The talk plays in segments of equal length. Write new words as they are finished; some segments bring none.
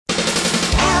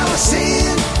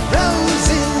Alison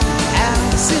Rosen.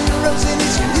 Alison Rosen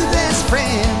is your new best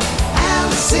friend.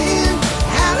 Alison,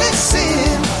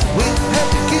 with her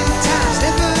good times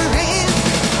never end.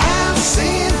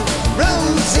 Alison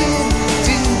Rosen,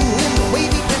 doing the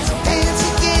wavy pencil dance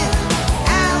again.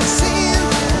 Alison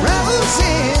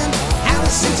Rosen.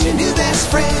 Alison's your new best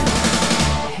friend.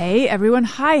 Hey everyone,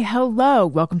 hi, hello.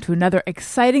 Welcome to another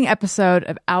exciting episode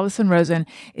of Alison Rosen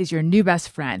is your new best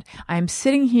friend. I'm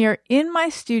sitting here in my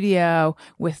studio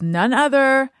with none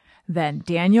other than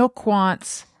Daniel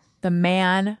Quantz, the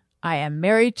man I am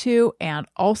married to and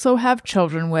also have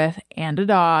children with and a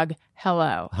dog.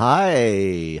 Hello.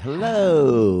 Hi.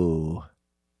 Hello.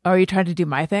 Oh, are you trying to do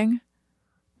my thing?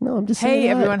 No, I'm just saying Hey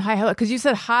everyone, hi, hello. Because you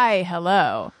said hi,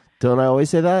 hello. Don't I always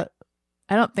say that?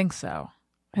 I don't think so.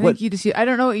 I What? think you just, I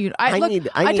don't know what you, I need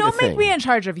a don't make thing. me in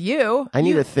charge of you. I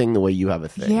need a thing the way you have a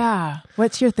thing. Yeah.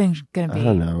 What's your thing going to be? I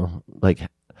don't know.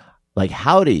 Like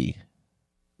howdy.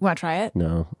 You want to try it?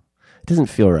 No. It doesn't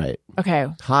feel right. Okay.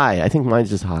 Hi. I think mine's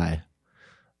just hi.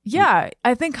 Yeah,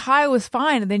 I think hi was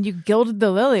fine, and then you gilded the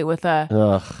lily with a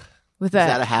Ugh.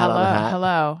 that a hat hello, on a hat?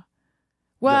 hello. You're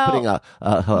Well, putting a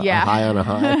yeah, hi on a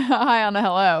hi. a hi on a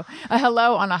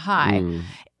hello on a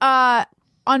hi.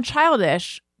 On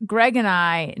Childish, Greg and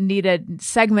I need a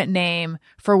segment name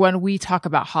for when we talk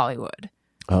about Hollywood.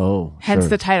 Oh, Hence sure.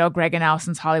 the title, Greg and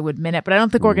Alison's Hollywood Minute. But I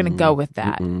don't think we're going to go with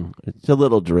that. It's a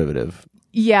little derivative.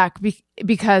 Yeah,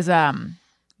 because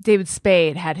David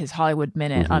Spade had his Hollywood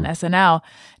Minute on SNL.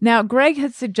 Now, Greg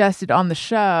had suggested on the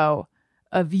show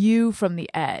A View from the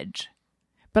Edge.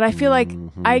 But I feel like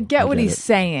I get what he's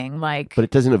saying. Like, But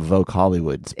it doesn't evoke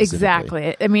Hollywood specifically.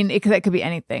 exactly. I mean, it could be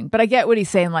anything. But I get what he's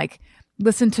saying. Like,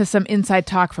 listen to some inside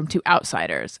talk from two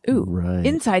outsiders. Ooh, Right.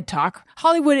 inside talk.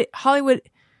 Hollywood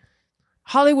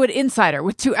insider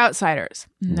with two outsiders.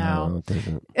 No. it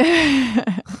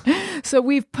doesn't. So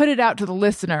we've put it out to the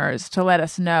listeners to let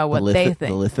us know what they think.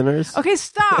 The listeners? Okay,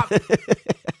 stop.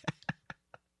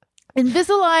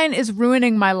 Invisalign is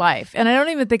ruining my life, and I don't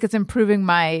even think it's improving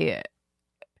my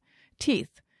teeth.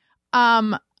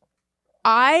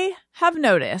 I have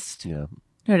noticed. Yeah.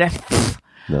 No.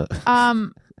 No.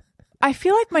 I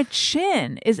feel like my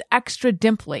chin is extra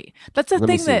dimply. That's a Let me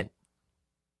thing see. that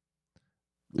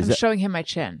Is I'm that- showing him my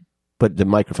chin. But the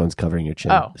microphone's covering your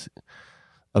chin. Oh.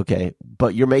 Okay,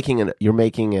 but you're making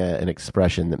an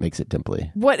expression that makes it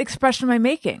dimply. What expression am I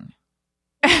making?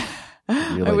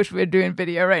 I wish we were doing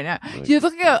video right now. You're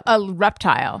looking at a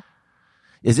reptile.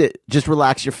 Is it just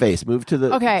relax your face? Move to the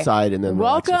side and then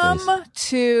relax your face. Welcome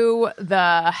to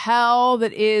the hell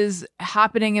that is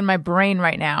happening in my brain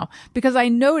right now. Because I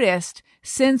noticed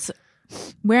since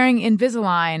wearing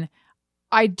Invisalign,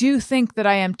 I do think that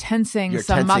I am tensing You're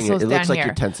some tensing muscles it. It down looks like here.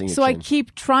 you're tensing your so I chin.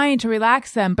 keep trying to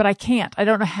relax them, but I can't. I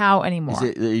don't know how anymore. Are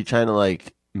you trying to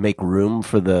like make room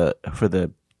for the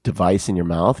device in your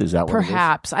mouth? Is that what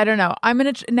Perhaps. I don't know.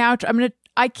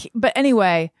 But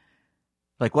anyway,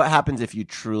 like what happens if you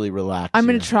truly relax? I'm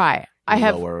going to try. I'm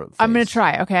going to face?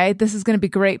 try. Okay. This is going to be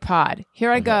great pod.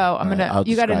 Here I go.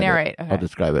 You got to narrate. I'll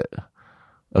describe it.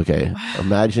 Okay.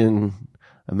 Imagine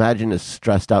a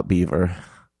stressed out beaver.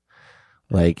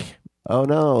 Like, oh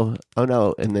no,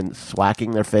 and then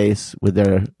swacking their face with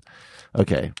their.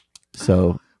 Okay,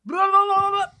 so.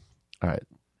 All right.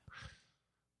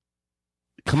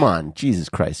 Come on, Jesus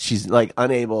Christ! She's like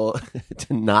unable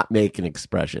to not make an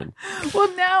expression. Well,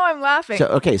 now I'm laughing. So,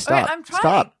 okay, stop. I'm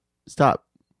trying. Stop.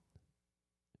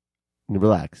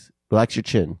 Relax your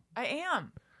chin. I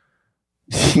am.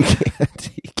 You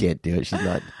can't do it. She's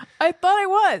not. I thought I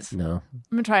was. No. I'm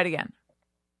gonna try it again.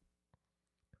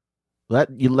 Let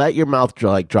your mouth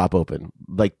drop open,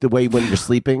 like the way when you're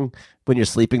sleeping. When you're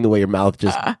sleeping, the way your mouth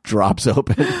just drops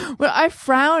open. Well, I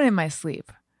frown in my sleep.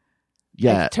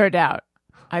 Yeah, It turned out.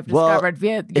 I've discovered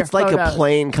via your it's like photos. a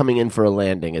plane coming in for a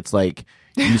landing. It's like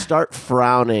you start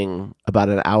frowning about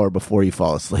an hour before you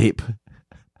fall asleep,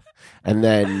 and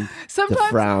then the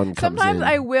frown comes Sometimes in.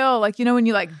 I will, like, you know, when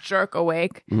you like jerk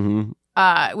awake, when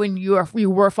you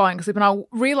were falling asleep, and I'll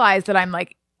realize that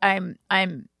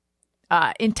I'm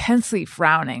intensely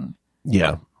frowning.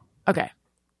 Yeah. Okay.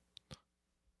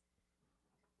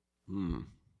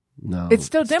 No, It's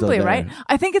still dimply, there. right?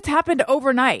 I think it's happened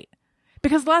overnight.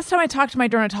 Because last time I talked to my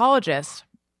dermatologist,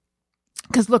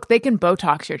 because look, they can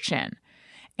Botox your chin.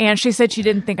 And she said she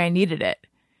didn't think I needed it.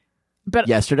 But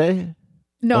Yesterday?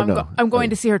 No, I'm going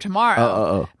to see her tomorrow.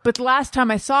 Oh. But the last time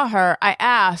I saw her, I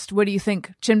asked, what do you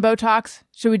think? Chin Botox?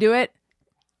 Should we do it?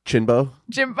 Chinbo?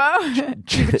 Jimbo?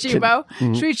 Chibo?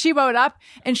 Should we Chibo it up?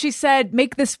 And she said,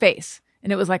 make this face.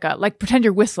 And it was like pretend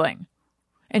you're whistling.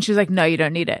 And she was like, no, you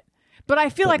don't need it. But I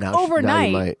feel like now you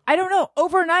overnight, might. I don't know,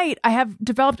 overnight I have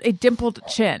developed a dimpled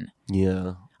chin.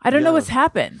 Yeah. I don't know Yeah. what's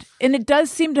happened. And it does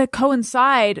seem to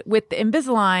coincide with the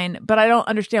Invisalign, but I don't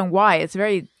understand why. It's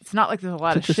not like there's a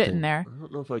lot of shit in there. I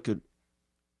don't know if I could.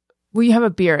 Well, you have a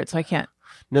beard, so I can't.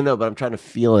 No, but I'm trying to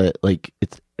feel it. Like,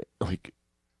 it's like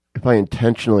if I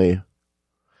intentionally.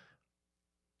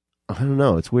 I don't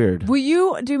know. It's weird. Will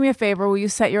you do me a favor? Will you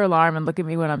set your alarm and look at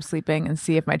me when I'm sleeping and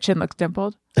see if my chin looks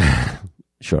dimpled?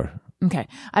 Sure. Okay.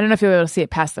 I don't know if you'll be able to see it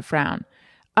past the frown.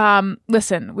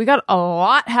 Listen, we got a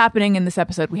lot happening in this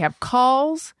episode. We have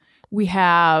calls. We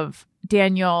have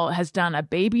Daniel has done a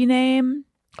baby name.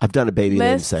 I've done a baby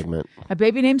name List. segment. A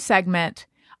baby name segment.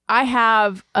 I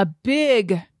have a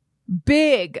big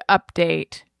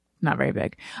update. Not very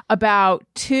big. About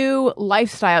two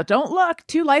lifestyle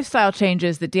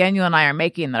changes that Daniel and I are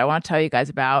making that I want to tell you guys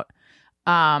about.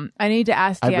 I need to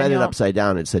ask Daniel. I read it upside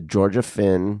down. It said Georgia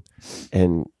Finn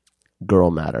and Girl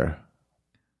Matter.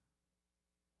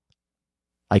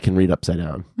 I can read upside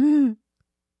down.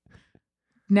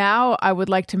 Now I would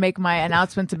like to make my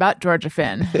announcements about Georgia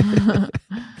Finn.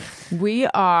 We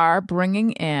are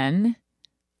bringing in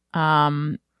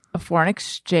a foreign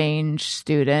exchange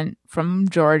student from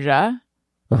Georgia.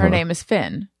 Her name is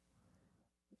Finn.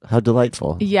 How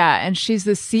delightful. Yeah, and she's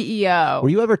the CEO Were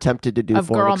you ever tempted to do of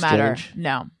foreign Girl exchange? Matter.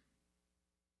 No.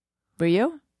 Were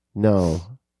you? No.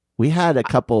 We had a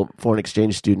couple foreign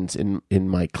exchange students in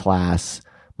my class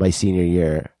my senior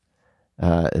year.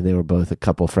 And they were both a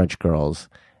couple French girls.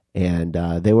 And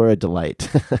they were a delight.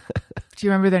 Do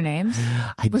you remember their names?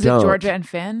 Was don't. it Georgia and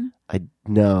Finn?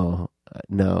 No.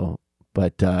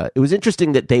 But it was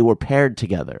interesting that they were paired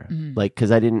together. Mm-hmm. Like,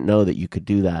 because I didn't know that you could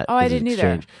do that. Oh, I as an didn't either.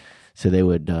 exchange. So they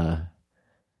would,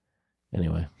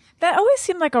 anyway. That always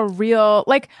seemed like a real,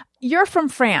 like, you're from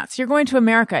France. You're going to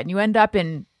America and you end up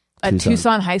in a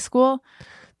Tucson high school.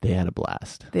 They had a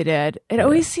blast. They did. It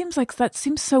always seems like that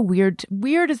seems so weird.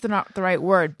 Weird is not the right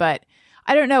word, but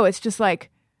I don't know. It's just like,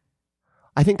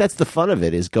 I think that's the fun of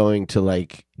it, is going to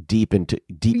like deep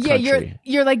country.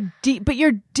 you're like deep, but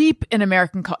you're deep in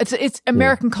American culture. It's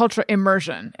American culture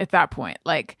immersion at that point.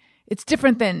 Like, it's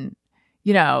different than,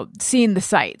 seeing the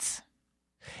sights.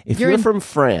 If you're from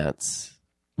France,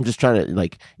 I'm just trying to,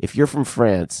 like, if you're from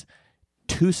France,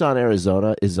 Tucson,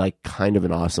 Arizona is like kind of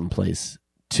an awesome place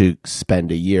to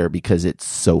spend a year because it's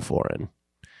so foreign.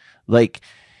 Like,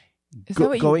 is that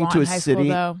what you going want to a in high city.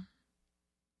 School,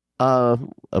 though?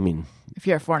 I mean, if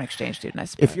you're a foreign exchange student, I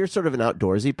suppose. if you're sort of an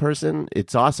outdoorsy person,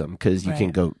 it's awesome because you Right.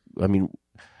 can go. I mean,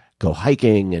 go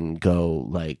hiking and go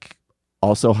like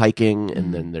also hiking,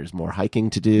 and then there's more hiking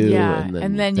to do. Yeah,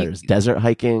 and then there's desert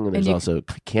hiking, and there's also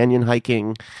canyon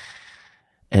hiking.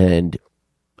 And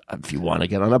if you want to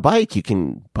get on a bike, you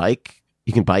can bike.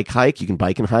 You can bike hike. You can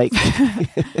bike and hike.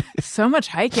 So much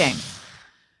hiking.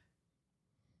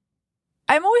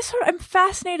 I'm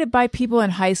fascinated by people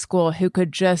in high school who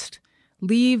could just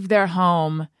leave their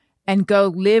home and go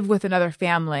live with another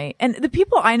family. And the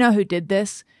people I know who did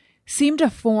this seem to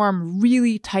form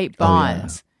really tight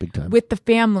bonds big time. with the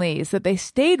families that they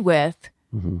stayed with.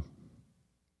 Mm-hmm.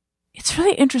 It's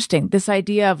really interesting, this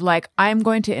idea of like, I'm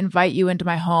going to invite you into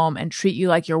my home and treat you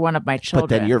like you're one of my children.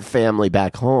 But then your family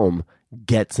back home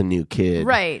gets a new kid.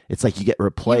 Right. It's like you get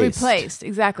replaced.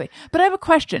 Exactly. But I have a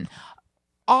question.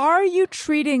 Are you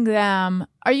taking them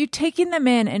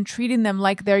in and treating them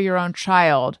like they're your own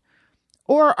child?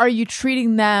 Or are you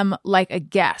treating them like a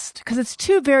guest? Because it's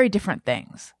two very different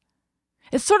things.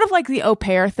 It's sort of like the au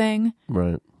pair thing.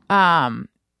 Right.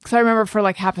 Because I remember for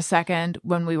like half a second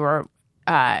when we were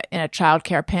in a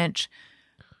childcare pinch,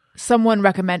 someone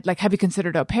recommended, like, have you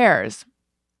considered au pairs?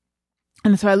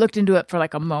 And so I looked into it for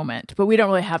like a moment, but we don't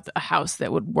really have a house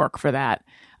that would work for that.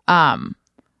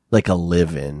 Like a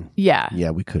live-in. Yeah.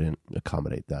 Yeah, we couldn't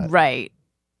accommodate that. Right.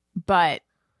 But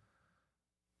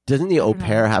doesn't the au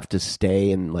pair have to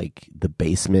stay in like the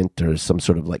basement or some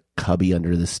sort of like cubby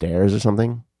under the stairs or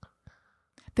something?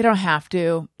 they don't have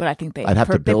to, but I think I'd have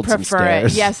to build some prefer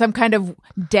stairs. it. Yeah, some kind of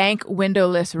dank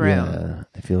windowless room. Yeah,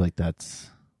 I feel like that's...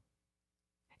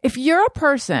 If you're a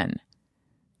person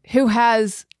who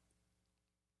has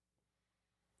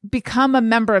become a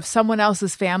member of someone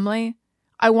else's family,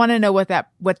 I want to know what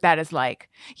that is like.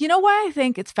 You know why I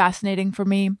think it's fascinating for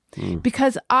me?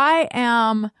 Because I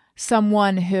am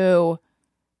someone who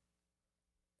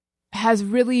has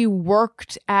really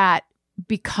worked at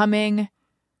becoming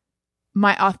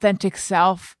my authentic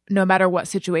self no matter what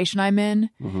situation I'm in.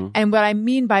 Mm-hmm. And what I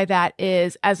mean by that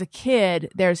is, as a kid,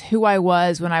 there's who I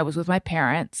was when I was with my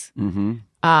parents, Mm-hmm.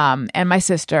 and my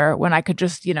sister, when I could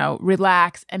just,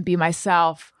 relax and be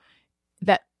myself.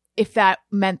 if that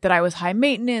meant that I was high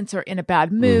maintenance or in a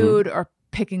bad mood or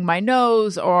picking my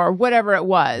nose or whatever it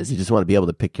was. You just want to be able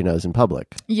to pick your nose in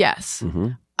public. Yes.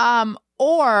 Mm-hmm.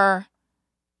 Or,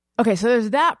 okay, so there's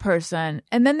that person.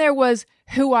 And then there was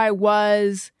who I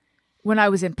was when I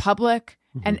was in public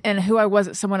and who I was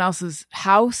at someone else's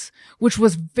house, which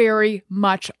was very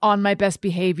much on my best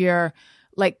behavior,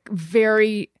 like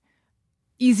very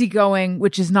easygoing,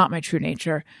 which is not my true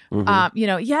nature.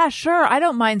 Yeah, sure. I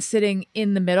don't mind sitting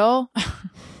in the middle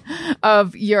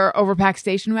of your overpacked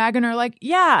station wagon, or like,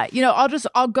 yeah,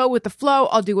 I'll go with the flow.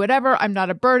 I'll do whatever. I'm not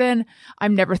a burden.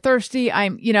 I'm never thirsty.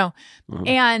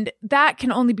 And that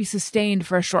can only be sustained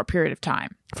for a short period of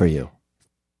time. For you.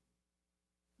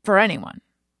 For anyone.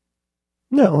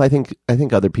 No, I think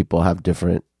other people have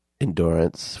different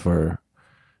endurance for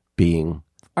being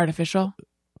artificial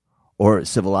or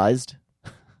civilized.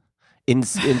 In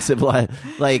civilized,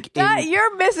 like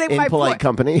you're missing my polite point.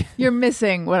 Company. You're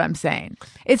missing what I'm saying.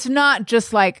 It's not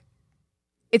just like,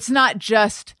 it's not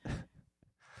just.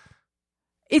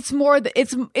 It's more.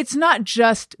 It's not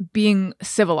just being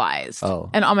civilized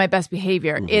and on my best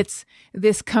behavior. It's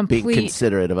this complete being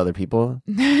considerate of other people.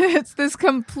 It's this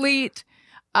complete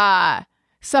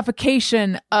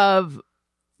suffocation of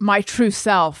my true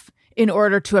self in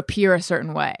order to appear a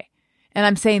certain way. And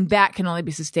I'm saying that can only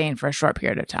be sustained for a short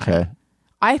period of time. Okay.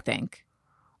 I think.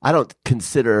 I don't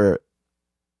consider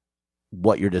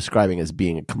what you're describing as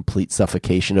being a complete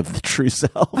suffocation of the true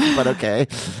self, but okay.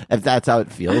 If that's how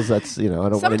it feels, that's, I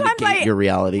don't want to negate your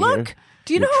reality here. Look,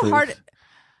 do you know how hard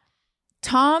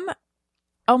Tom,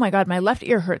 oh my God, my left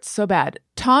ear hurts so bad.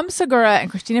 Tom Segura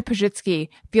and Christina Pajitsky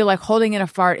feel like holding in a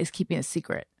fart is keeping a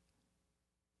secret.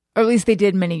 Or at least they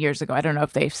did many years ago. I don't know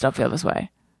if they still feel this way.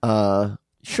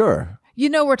 Sure.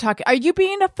 We're talking. Are you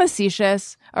being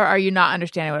facetious, or are you not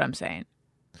understanding what I'm saying?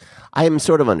 I am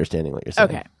sort of understanding what you're saying.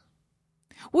 Okay.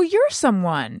 Well, you're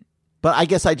someone. But I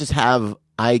guess I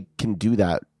can do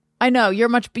that. I know you're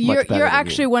you're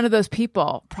actually me. one of those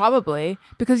people, probably,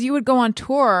 because you would go on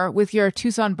tour with your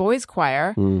Tucson Boys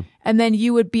Choir, and then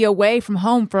you would be away from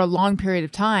home for a long period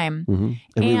of time,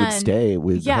 and we would stay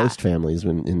with host families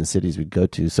in the cities we'd go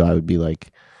to. So I would be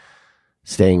like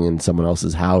staying in someone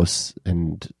else's house,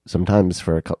 and sometimes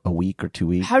for a week or 2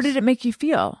 weeks. How did it make you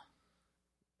feel?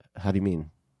 How do you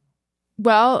mean?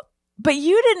 Well, but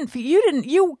you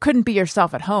couldn't be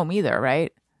yourself at home either,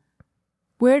 right?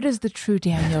 Where does the true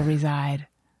Daniel reside?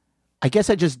 I guess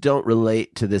I just don't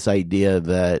relate to this idea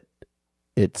that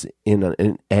it's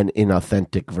an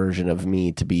inauthentic version of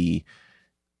me to be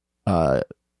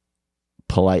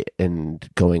polite and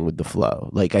going with the flow.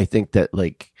 Like, I think that,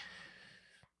 like,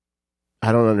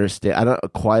 I don't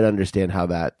quite understand how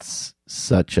that's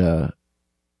such a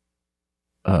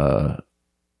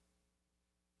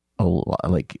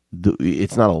like,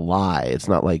 it's not a lie. It's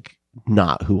not like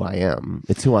not who I am.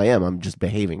 It's who I am. I'm just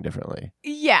behaving differently.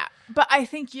 Yeah, but I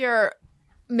think you're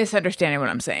misunderstanding what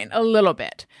I'm saying a little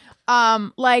bit.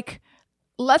 Like,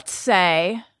 let's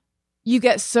say you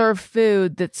get served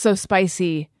food that's so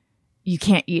spicy you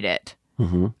can't eat it.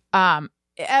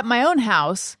 At my own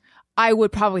house, I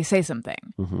would probably say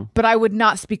something, but I would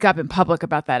not speak up in public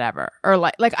about that ever. Or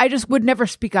like I just would never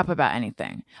speak up about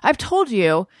anything. I've told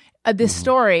you this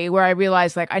story where I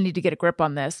realized, like, I need to get a grip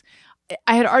on this.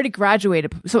 I had already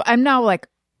graduated, so I'm now like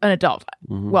an adult.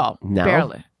 Well, now?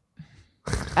 Barely.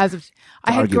 As of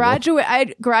I had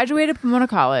graduated from Pomona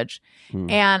College,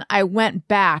 and I went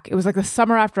back. It was like the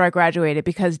summer after I graduated,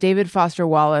 because David Foster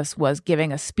Wallace was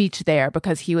giving a speech there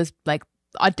because he was like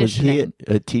auditioning. Was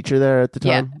he a teacher there at the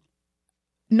time? Yeah.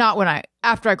 Not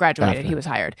after I graduated, he was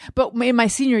hired. But in my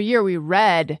senior year, we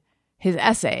read his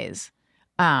essays.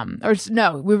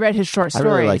 We read his short stories.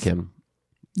 I really like him.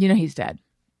 He's dead.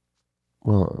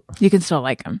 Well, you can still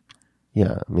like him.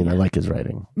 Yeah, I mean, I like his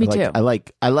writing. Me too. I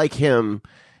like him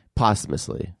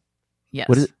posthumously. Yes.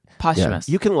 What is it? Posthumous.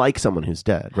 Yeah. You can like someone who's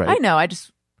dead, right? I know. I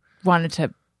just wanted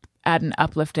to add an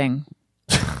uplifting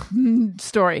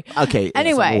story. Okay.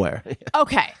 Anyway. Yes, I'm aware.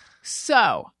 Okay.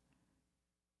 So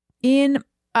in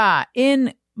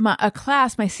a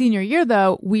class my senior year,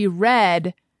 though, we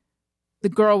read The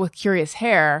Girl with Curious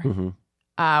Hair,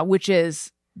 which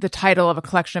is the title of a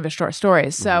collection of his short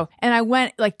stories. So, and I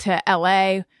went like to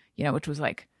LA, which was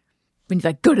like when you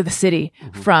like go to the city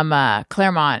from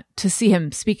Claremont to see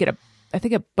him speak at I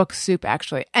think a Book Soup,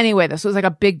 actually. Anyway, this was like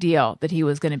a big deal that he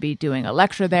was going to be doing a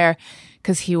lecture there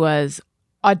because he was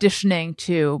auditioning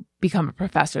to become a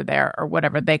professor there, or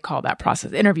whatever they call that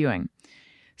process, interviewing.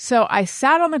 So I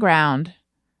sat on the ground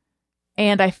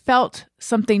and I felt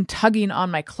something tugging on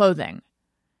my clothing.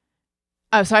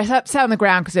 So I sat on the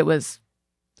ground because it was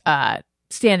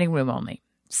standing room only.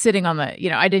 sitting on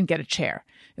the, I didn't get a chair.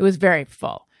 It was very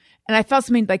full. And I felt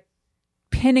something like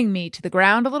pinning me to the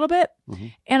ground a little bit. Mm-hmm.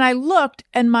 And I looked,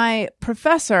 and my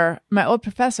old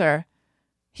professor,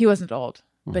 he wasn't old,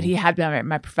 but he had been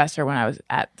my professor when I was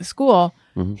at the school.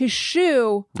 Mm-hmm. His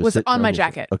shoe was on my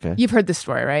jacket. Okay. You've heard this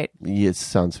story, right? Yeah, it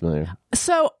sounds familiar.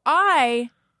 So I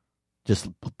just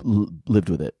lived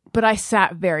with it. But I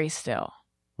sat very still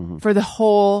for the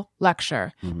whole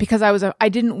lecture because I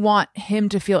didn't want him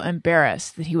to feel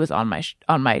embarrassed that he was on my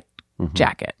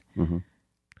jacket. Mm-hmm.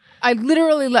 I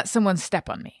literally let someone step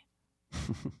on me.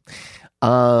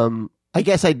 I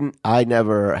guess I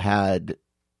never had.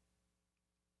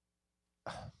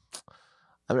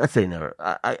 I'm not saying never.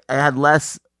 I had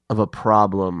less of a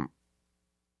problem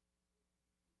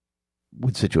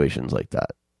with situations like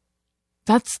that.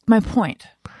 That's my point.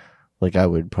 Like I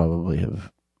would probably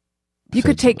have. You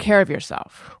could take care of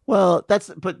yourself. Well,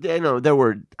 but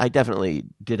I definitely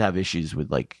did have issues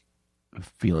with like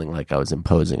feeling like I was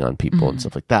imposing on people and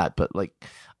stuff like that. But like,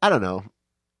 I don't know.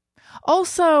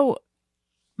 Also,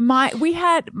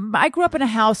 I grew up in a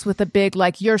house with a big,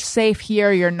 like, you're safe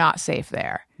here, you're not safe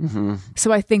there. Mm-hmm.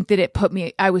 So I think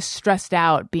that I was stressed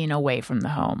out being away from the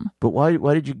home. But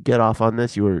why did you get off on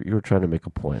this? You were trying to make a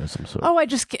point of some sort. Oh, I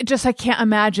can't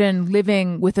imagine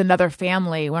living with another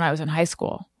family when I was in high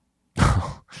school.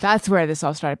 That's where this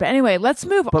all started. But anyway, let's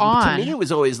move on. To me, it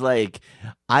was always like,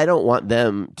 I don't want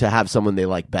them to have someone they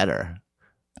like better.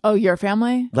 Oh, your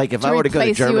family? Like if I were to go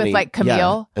to Germany, you with like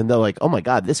Camille, and they're like, "Oh my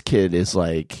God, this kid is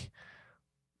like,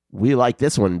 we like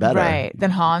this one better, right?" Than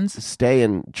Hans. Stay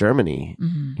in Germany,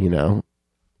 And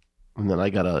then I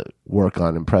gotta work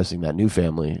on impressing that new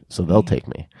family so they'll take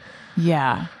me.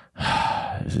 Yeah.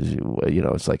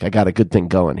 It's like I got a good thing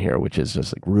going here, which is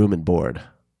just like room and board.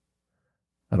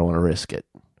 I don't want to risk it.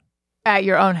 At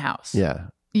your own house. Yeah.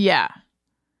 Yeah.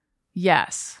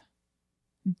 Yes.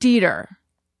 Dieter.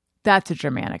 That's a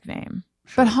Germanic name.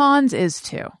 Sure. But Hans is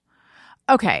too.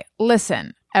 Okay,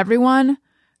 listen, everyone.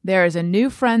 There is a new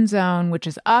friend zone, which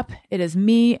is up. It is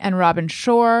me and Robin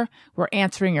Shore. We're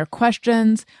answering your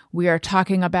questions. We are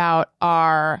talking about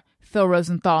our Phil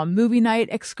Rosenthal movie night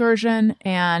excursion,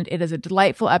 and it is a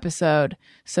delightful episode.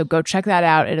 So go check that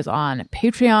out. It is on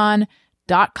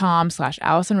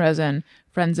patreon.com/Alison Rosen,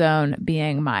 Friend Zone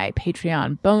being my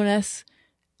Patreon bonus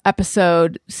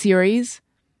episode series.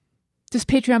 Just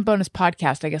Patreon bonus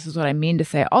podcast, I guess is what I mean to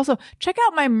say. Also, check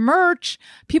out my merch.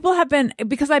 People have been,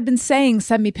 because I've been saying,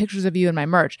 send me pictures of you in my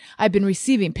merch. I've been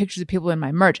receiving pictures of people in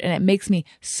my merch, and it makes me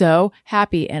so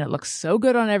happy, and it looks so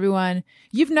good on everyone.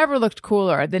 You've never looked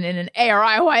cooler than in an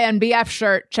ARIYNBF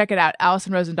shirt. Check it out,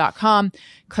 AlisonRosen.com.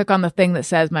 Click on the thing that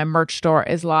says my merch store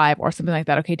is live or something like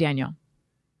that. Okay, Daniel?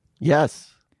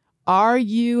 Yes. Are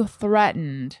you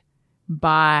threatened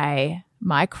by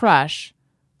my crush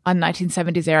on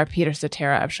 1970s era Peter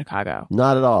Cetera of Chicago?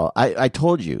 Not at all. I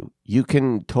told you, you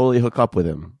can totally hook up with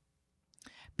him.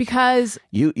 Because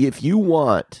if you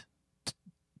want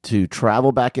to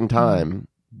travel back in time,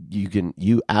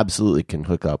 you absolutely can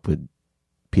hook up with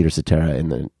Peter Cetera in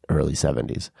the early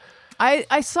 70s.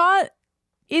 I saw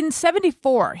in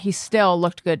 74, he still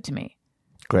looked good to me.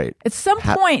 Great. At some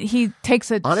point, he takes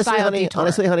a style detour.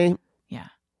 Honestly, honey. Yeah.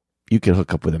 You can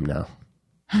hook up with him now.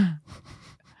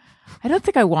 I don't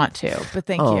think I want to, but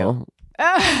thank you.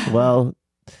 Well,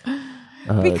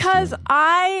 because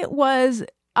I was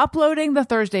uploading the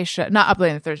Thursday show, not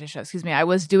uploading the Thursday show, excuse me. I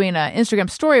was doing an Instagram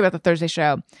story about the Thursday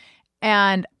show,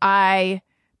 and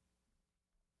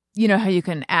you know how you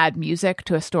can add music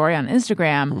to a story on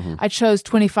Instagram. Mm-hmm. I chose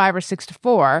 25 or 6 to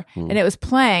 4, and it was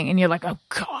playing, and you're like, oh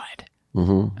God,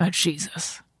 oh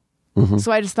Jesus. Mm-hmm.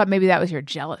 So I just thought maybe that was your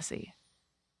jealousy.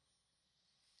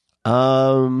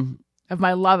 Of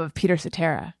my love of Peter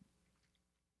Cetera.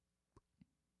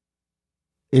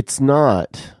 It's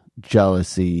not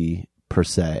jealousy per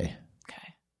se.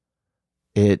 Okay.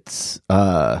 It's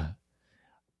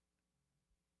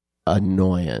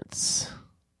annoyance.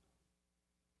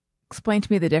 Explain to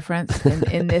me the difference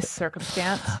in this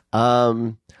circumstance.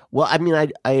 Well, I mean,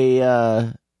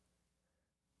 I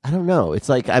don't know. It's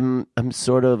like I'm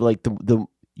sort of like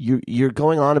you're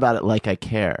going on about it like I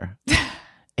care.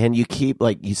 And you keep,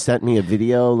 like, you sent me a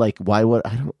video, like, why would,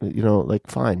 I don't, like,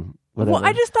 fine, whatever. Well,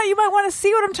 I just thought you might want to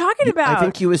see what I'm talking about. I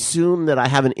think you assume that I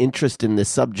have an interest in this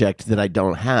subject that I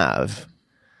don't have.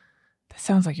 That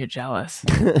sounds like you're jealous.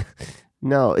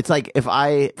 No, it's like if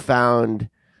I found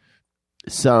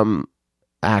some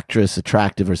actress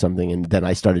attractive or something and then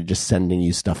I started just sending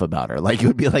you stuff about her. Like, it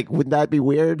would be like, wouldn't that be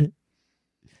weird?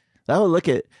 Oh, look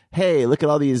at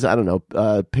all these, I don't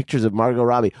know, pictures of Margot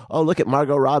Robbie. Oh, look at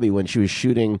Margot Robbie when she was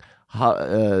shooting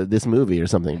this movie or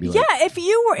something. Be like, if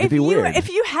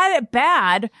you had it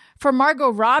bad for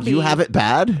Margot Robbie. You have it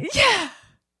bad? Yeah.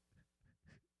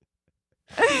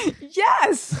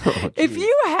 Yes. Oh, if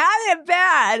you had it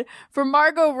bad for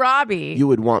Margot Robbie, you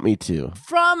would want me to.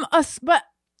 From a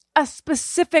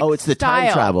specific it's the style.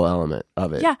 time travel element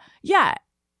of it. Yeah.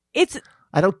 It's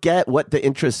I don't get what the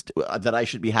interest that I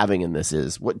should be having in this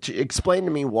is. Explain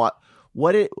to me what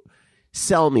it.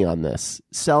 Sell me on this.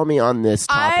 Sell me on this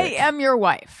topic. I am your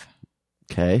wife.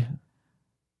 Okay.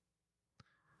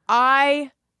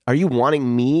 Are you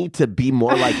wanting me to be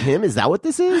more like him? Is that what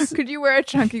this is? Could you wear a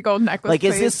chunky gold necklace? Like,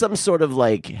 please? is this some sort of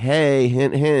like, hey,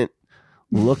 hint, hint,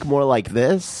 look more like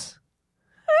this?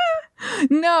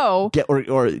 No.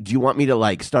 Or do you want me to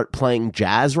like start playing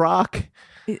jazz rock?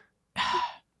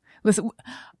 Listen,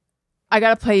 I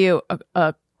got to play you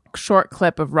a short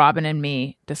clip of Robin and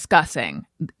me discussing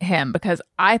him because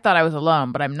I thought I was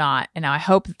alone, but I'm not. And now I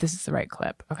hope that this is the right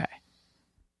clip. Okay.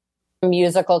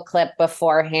 Musical clip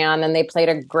beforehand, and they played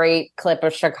a great clip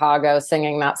of Chicago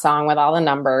singing that song with all the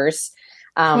numbers.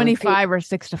 25 or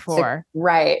 6-4.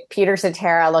 Right. Peter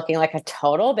Cetera looking like a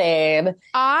total babe.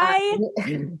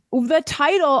 The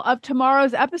title of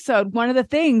tomorrow's episode, one of the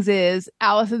things is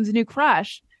Allison's new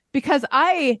crush, because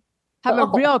I have a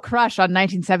real crush on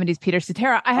 1970s Peter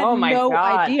Cetera. I had no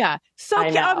idea.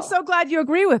 I'm so glad you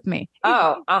agree with me.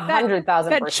 100,000%.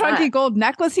 That chunky gold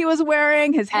necklace he was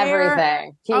wearing, his hair.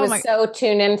 Everything. He was so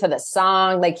tuned into the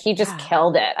song. Like, he just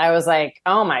killed it. I was like,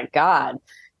 oh my God,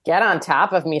 get on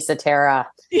top of me, Cetera.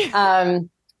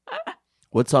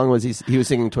 What song was he? He was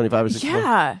singing 25 or 6.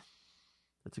 Yeah.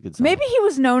 That's a good song. Maybe he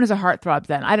was known as a heartthrob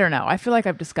then. I don't know. I feel like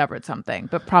I've discovered something,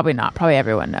 but probably not. Probably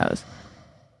everyone knows.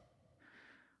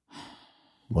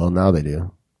 Well, now they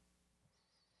do.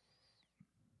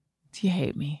 Do you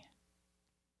hate me?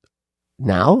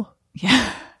 Now?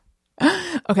 Yeah.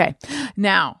 Okay.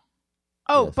 Now.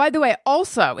 Oh, yes. By the way,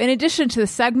 also, in addition to the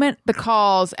segment, the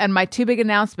calls, and my two big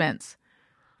announcements,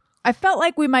 I felt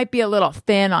like we might be a little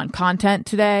thin on content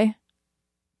today.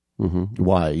 Mm-hmm.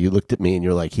 Why? You looked at me and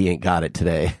you're like, he ain't got it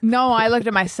today. No, I looked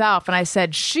at myself and I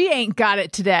said, she ain't got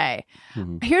it today.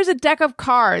 Mm-hmm. Here's a deck of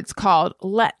cards called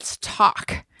Let's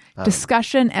Talk.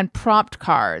 Discussion and prompt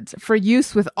cards for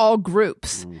use with all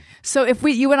groups. So if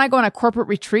you and I go on a corporate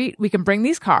retreat, we can bring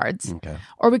these cards,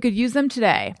 or we could use them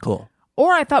today. Cool.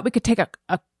 Or I thought we could take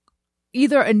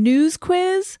either a news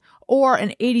quiz or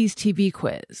an 80s TV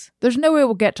quiz. There's no way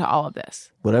we'll get to all of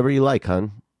this. Whatever you like,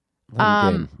 hon.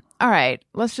 All right.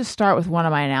 Let's just start with one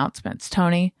of my announcements.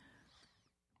 Tony,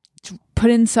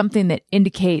 put in something that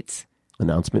indicates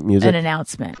announcement music. An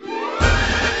announcement.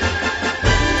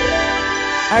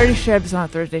 I already shared this on a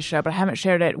Thursday show, but I haven't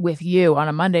shared it with you on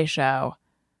a Monday show.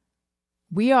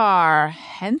 We are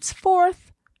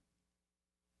henceforth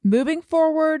moving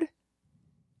forward,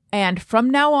 and from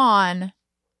now on,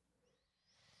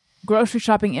 grocery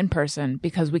shopping in person,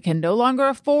 because we can no longer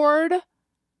afford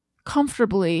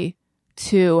comfortably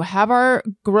to have our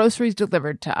groceries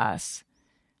delivered to us.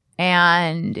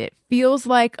 And it feels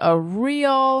like a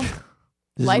real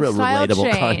lifestyle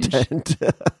change.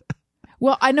 Content.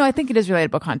 Well, I know. I think it is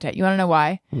relatable content. You want to know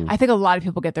why? I think a lot of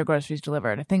people get their groceries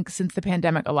delivered. I think since the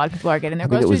pandemic, a lot of people are getting their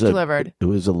groceries delivered. It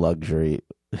was a luxury,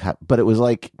 but it was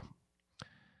like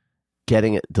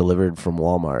getting it delivered from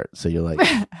Walmart. So you're like,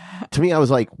 to me, I was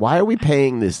like, why are we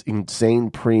paying this insane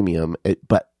premium?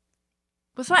 But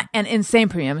it's not an insane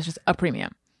premium. It's just a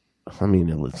premium. I mean,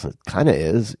 it kind of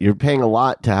is. You're paying a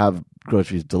lot to have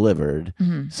groceries delivered.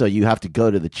 Mm-hmm. So you have to go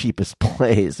to the cheapest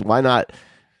place. Why not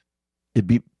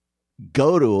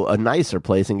go to a nicer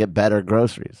place and get better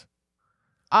groceries?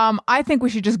 I think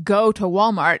we should just go to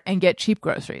Walmart and get cheap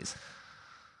groceries.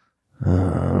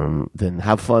 Then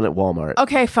have fun at Walmart.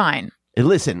 Okay, fine. And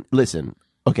listen.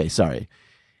 Okay, sorry.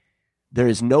 There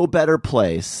is no better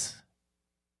place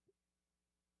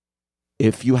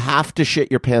if you have to shit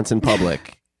your pants in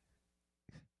public.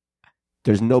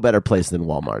 There's no better place than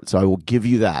Walmart. So I will give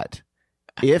you that.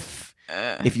 If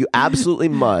you absolutely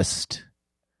must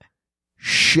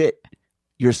shit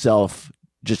yourself,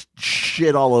 just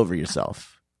shit all over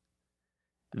yourself,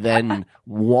 then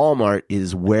Walmart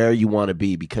is where you want to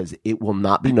be, because it will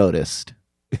not be noticed.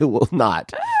 It will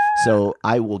not. So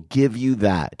I will give you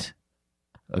that.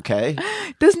 Okay?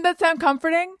 Doesn't that sound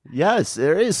comforting? Yes,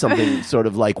 there is something sort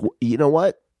of like, you know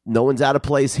what? No one's out of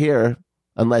place here.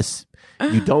 Unless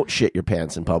you don't shit your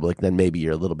pants in public, then maybe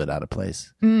you're a little bit out of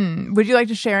place. Would you like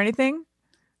to share anything?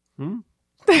 No.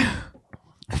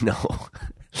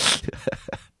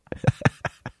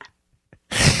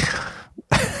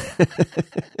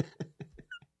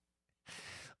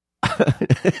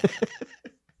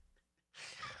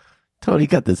 Tony,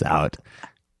 cut this out.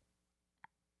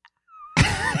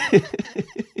 Are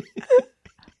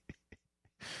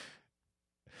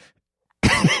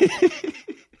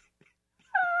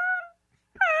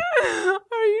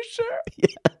you sure?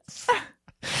 Yes.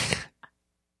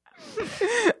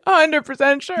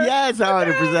 100% sure. Yes,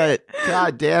 100%.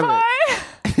 God damn it. Bye.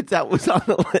 That was on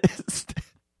the list.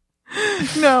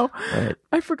 No, Right.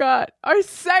 I forgot. Our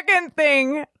second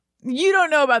thing. You don't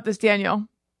know about this, Daniel.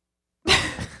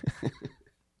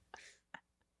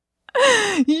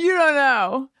 You don't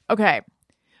know. Okay.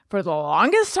 For the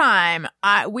longest time,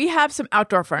 we have some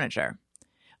outdoor furniture.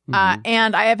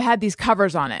 And I have had these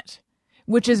covers on it,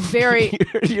 which is very...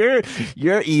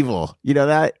 you're evil. You know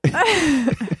that?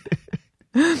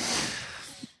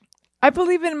 I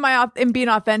believe in being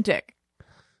authentic.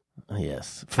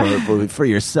 Yes. For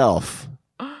yourself.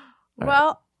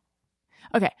 Well,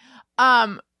 okay.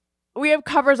 We have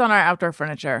covers on our outdoor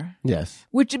furniture. Yes.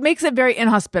 Which makes it very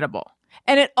inhospitable.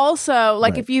 And it also,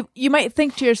 like, Right. if you might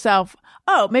think to yourself,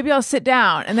 oh, maybe I'll sit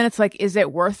down. And then it's like, is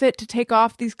it worth it to take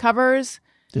off these covers?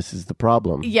 This is the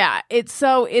problem. Yeah. It's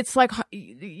like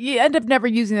you end up never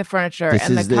using the furniture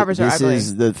and the covers are ugly. This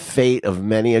is the fate of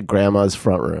many a grandma's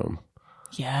front room.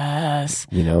 Yes.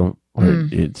 You know, where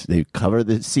they cover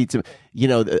the seats.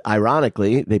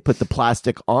 Ironically, they put the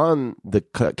plastic on the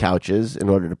couches in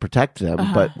order to protect them.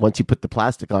 But once you put the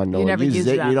plastic on, no You one never uses use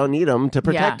it. them. You don't need them to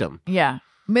protect them. Yeah.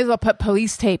 May as well put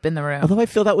police tape in the room. Although I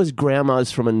feel that was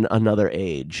grandmas from another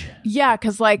age. Yeah,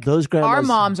 because like Those grandmas- our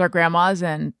moms are grandmas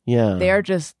and Yeah. they're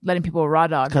just letting people raw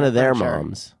dog. Kind of their furniture.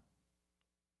 moms.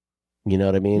 You know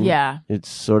what I mean? Yeah. It's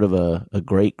sort of a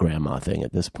great grandma thing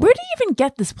at this point. Where do you even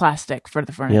get this plastic for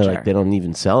the furniture? Yeah, like they don't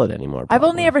even sell it anymore. I've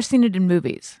only probably. ever seen it in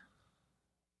movies.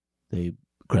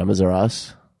 Grandmas are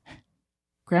us.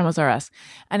 Grandmas are us.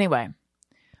 Anyway,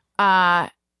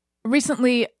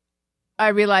 recently I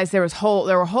realized there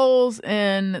were holes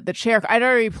in the chair. I'd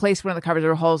already replaced one of the covers. There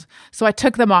were holes. So I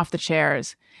took them off the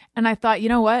chairs and I thought, you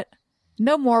know what?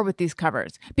 No more with these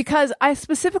covers, because I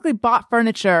specifically bought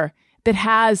furniture that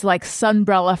has like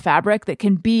sunbrella fabric that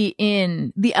can be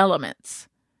in the elements.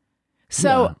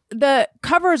 So the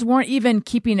covers weren't even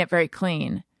keeping it very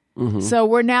clean. So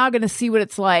we're now going to see what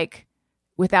it's like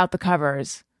without the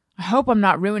covers. I hope I'm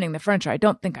not ruining the furniture. I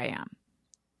don't think I am.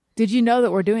 Did you know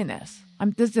that we're doing this?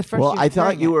 This is the first. Well, year I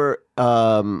thought hearing you it.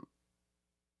 were.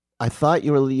 I thought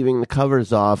you were leaving the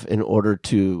covers off in order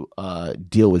to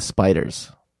deal with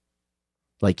spiders.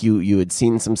 Like you had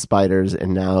seen some spiders,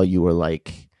 and now you were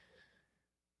like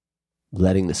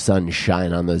letting the sun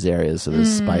shine on those areas, so the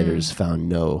spiders found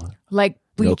no. Like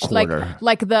bleach, quarter.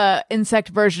 like the insect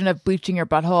version of bleaching your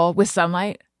butthole with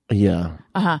sunlight. Yeah.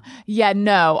 Yeah,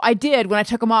 no, I did when I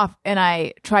took them off and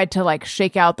I tried to like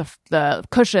shake out the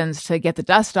cushions to get the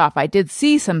dust off. I did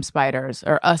see some spiders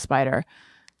or a spider.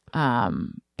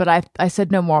 But I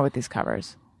said no more with these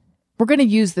covers. We're going to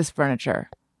use this furniture.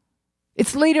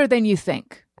 It's later than you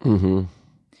think. Mm-hmm.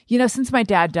 You know, since my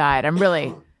dad died, I'm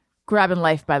really grabbing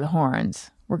life by the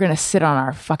horns. We're going to sit on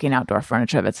our fucking outdoor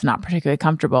furniture that's not particularly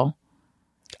comfortable.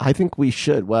 I think we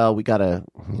should. Well, we gotta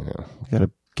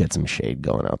get some shade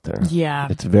going out there. Yeah.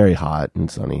 It's very hot and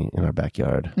sunny in our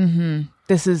backyard. Mm-hmm.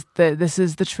 This is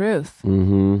the truth.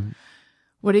 Mm-hmm.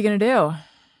 What are you going to do?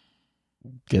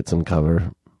 Get some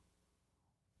cover.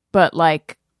 But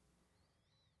like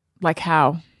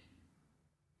how?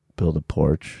 Build a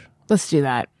porch. Let's do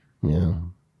that. Yeah.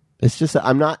 It's just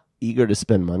I'm not eager to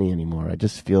spend money anymore. I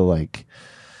just feel like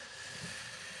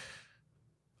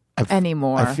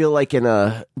Anymore. I feel like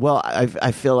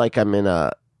I feel like I'm in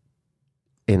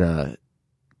a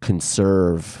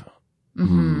conserve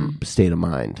state of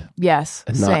mind. Yes.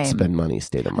 And same. not spend money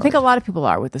state of mind. I think a lot of people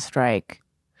are with the strike.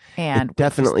 And it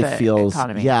definitely with the feels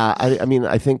economy. Yeah, I mean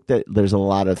I think that there's a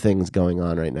lot of things going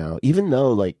on right now. Even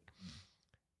though like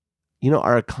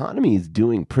our economy is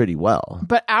doing pretty well.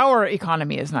 But our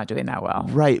economy is not doing that well.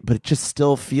 Right, but it just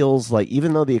still feels like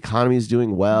even though the economy is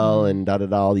doing well and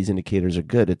all these indicators are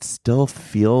good, it still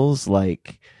feels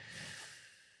like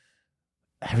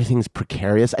everything's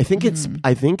precarious. I think it's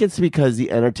because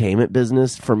the entertainment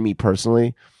business, for me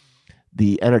personally,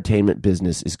 the entertainment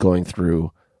business is going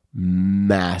through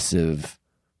massive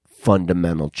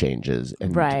fundamental changes,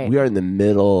 and we are in the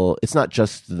middle. It's not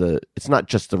just the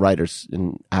writers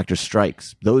and actors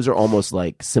strikes. Those are almost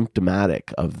like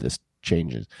symptomatic of this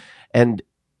changes, and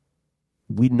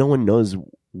no one knows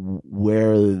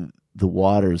where the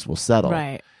waters will settle.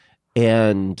 Right.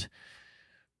 And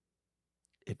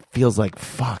it feels like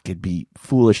it'd be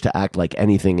foolish to act like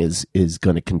anything is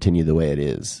going to continue the way it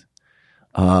is.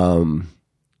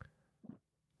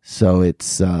 So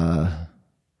it's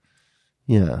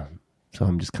So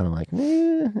I'm just kind of like,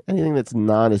 anything that's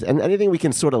not as, and anything we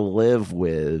can sort of live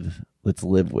with, let's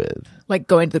live with. Like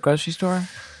going to the grocery store.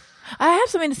 I have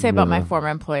something to say about my former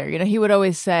employer. You know, he would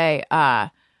always say,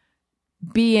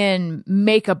 be in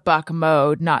make a buck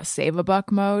mode, not save a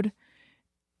buck mode.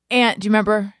 And do you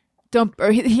remember?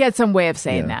 He had some way of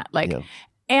saying that. Like,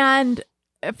 and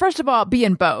first of all, be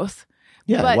in both.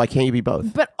 Yeah. Why can't you be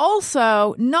both? But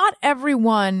also, not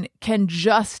everyone can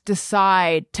just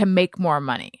decide to make more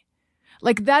money.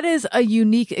 Like, that is a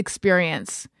unique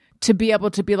experience to be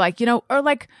able to be like, you know, or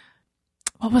like,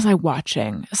 what was I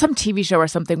watching? Some TV show or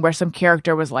something where some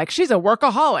character was like, she's a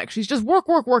workaholic. She's just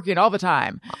working all the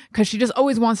time because she just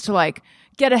always wants to like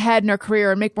get ahead in her career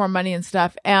and make more money and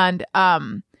stuff. And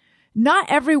not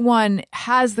everyone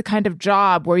has the kind of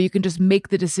job where you can just make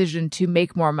the decision to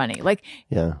make more money. Like,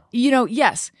 you know,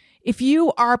 yes, if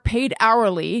you are paid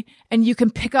hourly and you can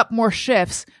pick up more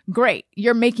shifts, great,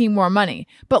 you're making more money.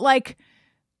 But like,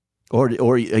 or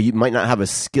you might not have a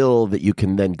skill that you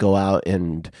can then go out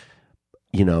and,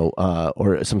 you know,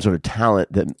 or some sort of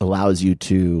talent that allows you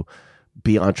to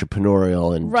be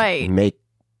entrepreneurial and make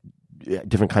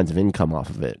different kinds of income off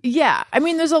of it. Yeah. I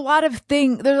mean, there's a lot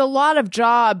of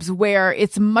jobs where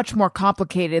it's much more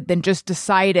complicated than just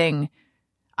deciding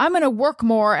I'm going to work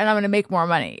more and I'm going to make more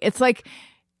money. It's like,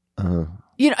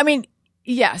 you know, I mean,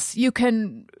 yes, you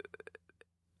can,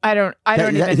 I don't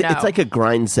even know. It's like a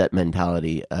grind set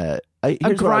mentality. A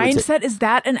grind set? Is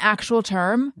that an actual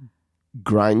term?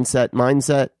 Grind set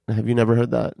mindset. Have you never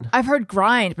heard that? I've heard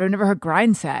grind, but I've never heard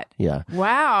grind set. Yeah.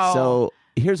 Wow. So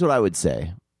here's what I would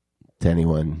say to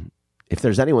anyone. If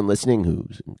there's anyone listening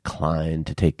who's inclined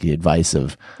to take the advice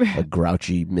of a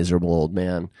grouchy, miserable old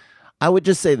man, I would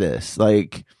just say this.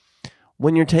 Like,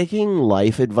 when you're taking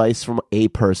life advice from a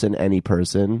person, any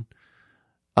person,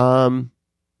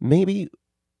 maybe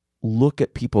look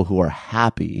at people who are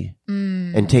happy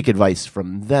and take advice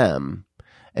from them.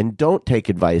 And don't take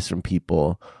advice from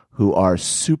people who are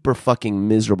super fucking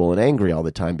miserable and angry all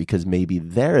the time because maybe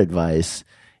their advice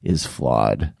is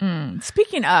flawed.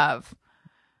 Speaking of,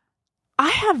 I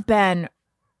have been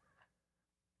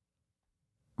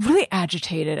really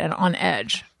agitated and on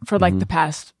edge for like the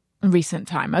past recent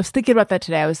time. I was thinking about that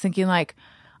today. I was thinking like,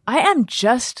 I am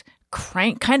just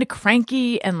kind of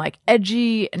cranky and like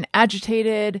edgy and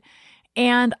agitated.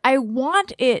 And I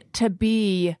want it to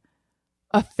be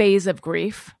a phase of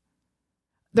grief.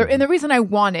 And the reason I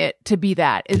want it to be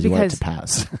that is because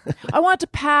pass. I want it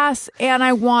to pass, and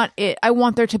I want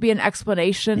there to be an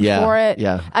explanation for it,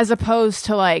 as opposed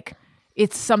to like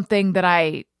it's something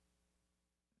that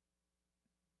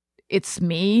it's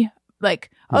me. Like,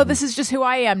 oh, this is just who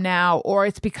I am now, or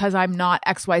it's because I'm not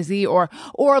XYZ,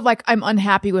 or like I'm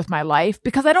unhappy with my life,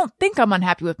 because I don't think I'm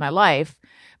unhappy with my life,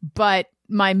 but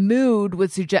my mood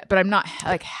would suggest, but I'm not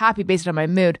like happy based on my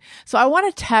mood. So I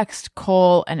want to text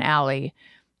Cole and Allie.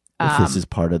 If this is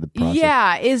part of the process.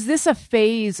 Yeah. Is this a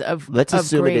phase of Let's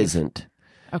assume grief? It isn't.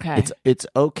 Okay. It's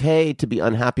okay to be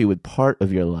unhappy with part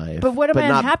of your life. But what am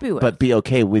I unhappy with? But be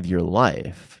okay with your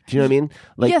life. Do you know what I mean?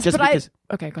 Like, yes, just but because,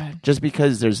 okay, go ahead. Just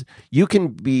because you can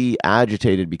be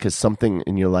agitated because something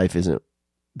in your life isn't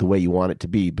the way you want it to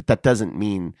be, but that doesn't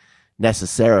mean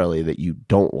necessarily that you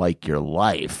don't like your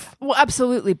life. Well,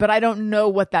 absolutely, but I don't know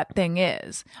what that thing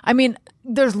is. I mean,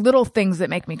 there's little things that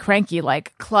make me cranky,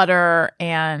 like clutter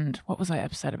and what was I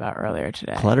upset about earlier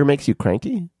today? Clutter makes you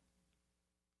cranky?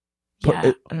 Yeah,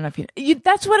 I don't know if you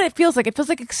that's what it feels like. It feels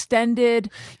like extended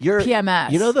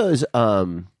PMS. You know those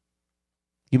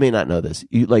you may not know this.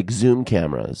 You like Zoom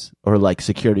cameras or like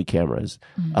security cameras.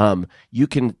 You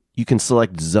can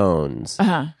select zones.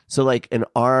 So like in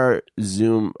our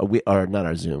Zoom,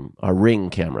 our Ring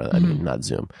camera, I mean, not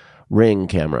Zoom, Ring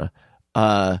camera,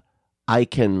 I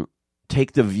can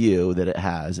take the view that it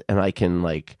has and I can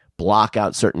like block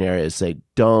out certain areas, say,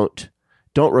 don't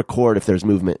record if there's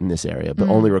movement in this area, but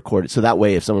only record it. So that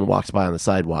way, if someone walks by on the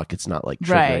sidewalk, it's not like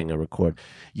triggering a record.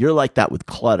 You're like that with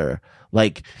clutter.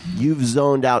 Like you've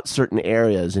zoned out certain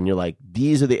areas and you're like,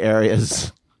 these are the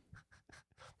areas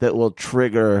that will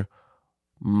trigger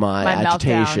my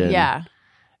agitation. Meltdown. Yeah.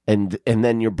 And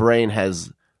then your brain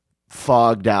has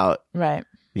fogged out the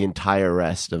entire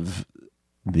rest of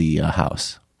the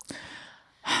house.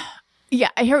 Yeah,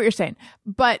 I hear what you're saying.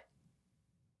 But,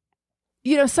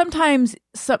 you know, sometimes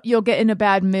you'll get in a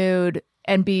bad mood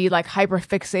and be like hyper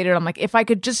fixated on like, if I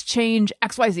could just change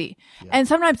XYZ. Yeah. And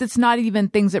sometimes it's not even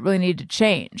things that really need to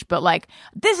change, but like,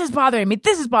 this is bothering me.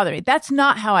 That's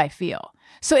not how I feel.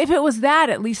 So if it was that,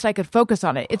 at least I could focus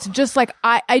on it. It's just like,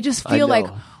 I just feel like.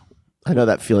 I know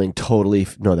that feeling, totally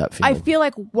know that feeling. I feel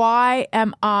like, why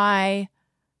am I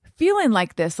feeling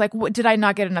like this? Like, what, did I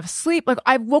not get enough sleep? Like,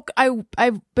 I've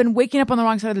been waking up on the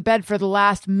wrong side of the bed for the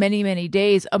last many, many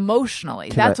days emotionally.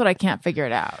 That's what I can't figure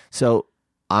it out. So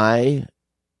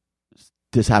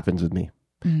this happens with me,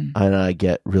 and I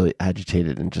get really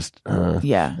agitated and just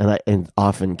and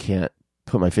often can't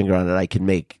put my finger on it. I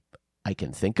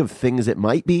can think of things it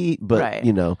might be, but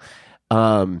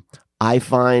I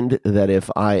find that if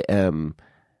I am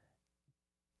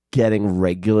getting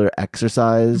regular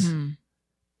exercise,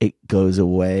 it goes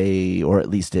away, or at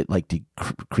least it like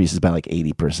decreases by like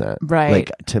 80%. Right.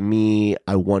 Like, to me,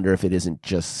 I wonder if it isn't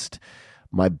just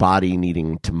my body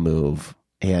needing to move,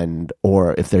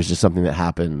 or if there's just something that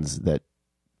happens that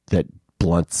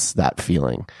blunts that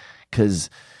feeling. Because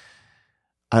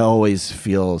I always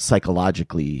feel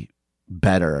psychologically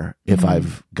better if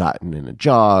I've gotten in a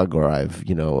jog or I've,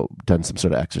 done some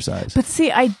sort of exercise. But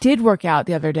see, I did work out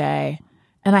the other day,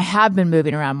 and I have been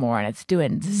moving around more, and it's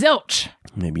doing zilch.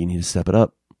 Maybe you need to step it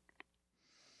up.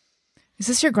 Is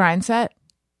this your grind set?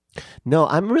 No,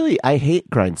 I hate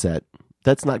grind set.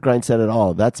 That's not grind set at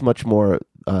all. That's much more,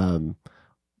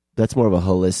 that's more of a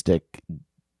holistic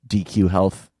DQ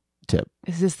health tip.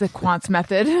 Is this the Quantz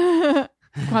method?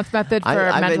 Quantz method for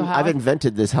mental health? I've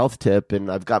invented this health tip, and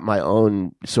I've got my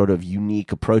own sort of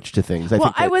unique approach to things.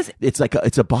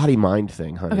 It's a body-mind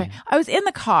thing, honey. Okay. I was in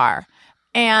the car,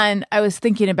 and I was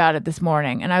thinking about it this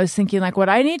morning, and I was thinking, like, what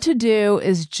I need to do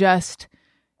is just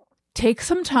take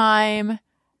some time,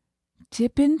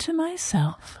 dip into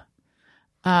myself,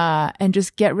 and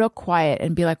just get real quiet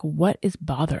and be like, what is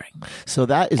bothering me? So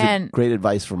that is great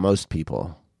advice for most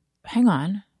people. Hang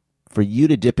on. For you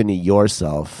to dip into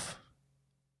yourself.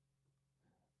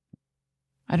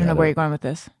 I don't know where you're going with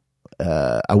this.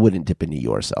 I wouldn't dip into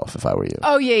yourself if I were you.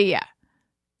 Oh, yeah.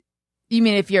 You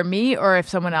mean if you're me or if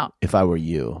someone else? If I were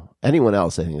you. Anyone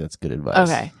else, I think that's good advice.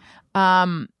 Okay.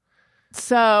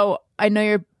 So I know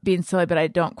you're being silly, but I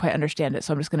don't quite understand it,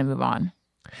 so I'm just going to move on.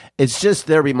 It's just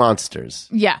there be monsters.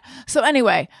 Yeah. So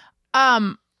anyway,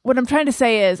 what I'm trying to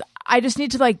say is I just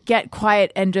need to like get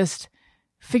quiet and just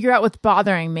figure out what's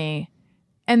bothering me.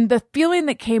 And the feeling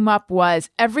that came up was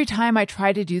every time I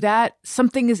try to do that,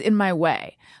 something is in my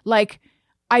way. Like,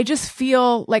 I just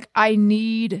feel like I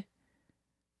need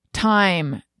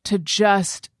time to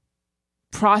just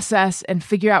process and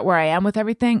figure out where I am with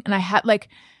everything. And I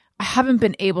haven't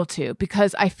been able to,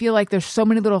 because I feel like there's so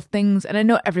many little things, and I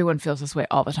know everyone feels this way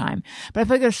all the time, but I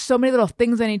feel like there's so many little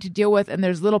things I need to deal with, and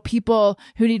there's little people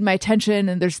who need my attention,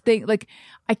 and there's things like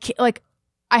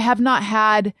I have not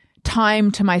had time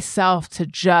to myself to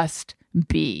just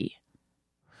be.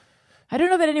 I don't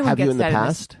know that anyone have gets you in the that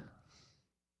past?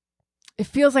 It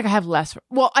feels like I have less.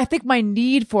 Well, I think my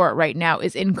need for it right now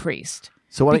is increased.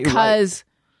 So why don't you write?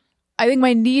 I think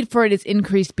my need for it is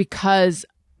increased because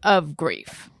of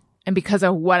grief and because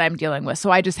of what I'm dealing with. So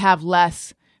I just have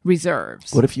less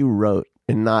reserves. What if you wrote,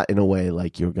 and not in a way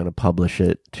like you're going to publish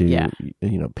it to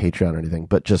Patreon or anything,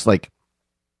 but just like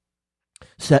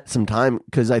set some time,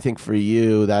 because I think for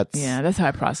you that's how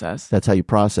I process. That's how you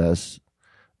process.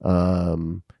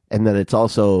 And then it's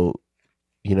also,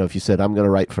 if you said I'm going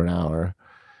to write for an hour,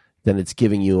 then it's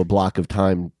giving you a block of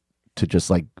time to just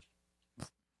like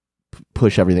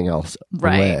push everything else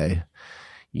away.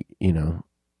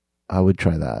 I would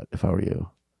try that if I were you.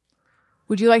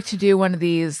 Would you like to do one of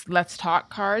these Let's Talk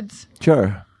cards?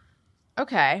 Sure.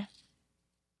 Okay.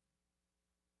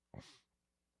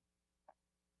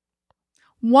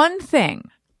 One thing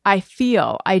I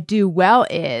feel I do well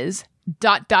is ...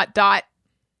 Can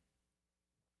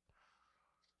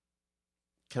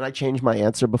I change my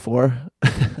answer before?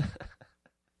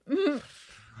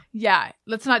 Yeah,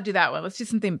 let's not do that one. Let's do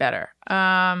something better.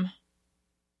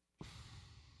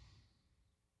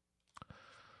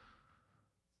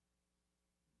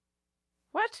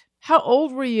 What? How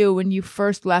old were you when you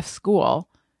first left school?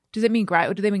 Does it mean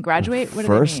do they mean graduate? What do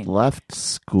they mean? First left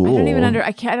school. I don't even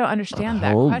I don't understand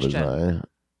that question. How old was I?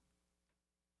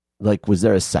 Like, was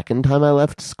there a second time I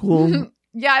left school?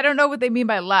 Yeah, I don't know what they mean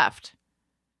by left.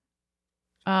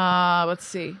 Let's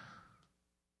see.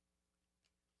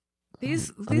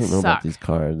 These I don't know suck. about these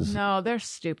cards. No, they're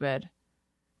stupid.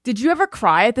 Did you ever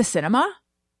cry at the cinema?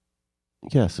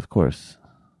 Yes, of course.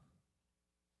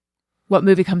 What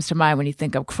movie comes to mind when you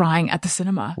think of crying at the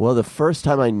cinema? Well, the first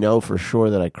time I know for sure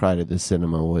that I cried at the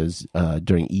cinema was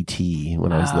during E.T.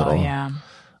 when I was little. Oh, yeah.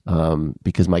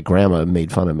 Because my grandma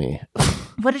made fun of me.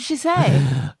 What did she say?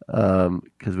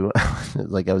 Because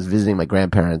I was visiting my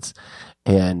grandparents,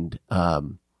 and at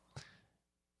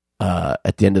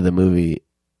the end of the movie,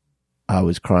 I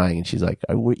was crying, and she's like,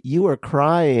 "You were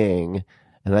crying,"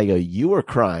 and I go, "You were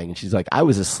crying," and she's like, "I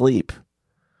was asleep,"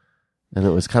 and it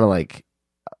was kind of like,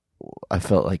 I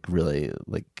felt like really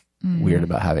like weird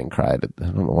about having cried. I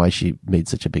don't know why she made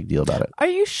such a big deal about it. Are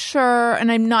you sure?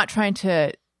 And I'm not trying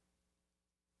to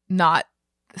not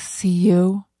see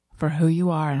you for who you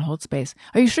are and hold space.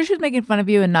 Are you sure she was making fun of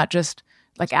you and not just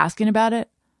like asking about it?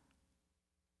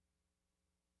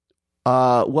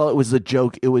 Well, it was a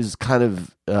joke. It was kind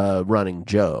of a running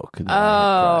joke.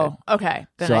 Oh, okay.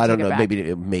 Then so I don't take it know. back. Maybe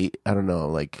it may. I don't know.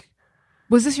 Like,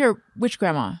 Was this your which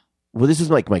grandma? well, this is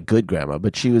like my good grandma,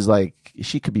 but she was like,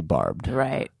 she could be barbed.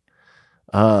 Right.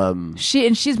 Um.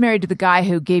 She's married to the guy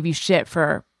who gave you shit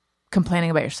for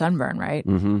complaining about your sunburn, right?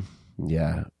 Mm-hmm.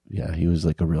 Yeah. Yeah. He was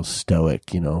like a real stoic,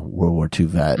 World War II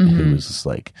vet who was just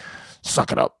like,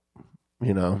 suck it up,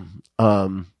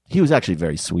 He was actually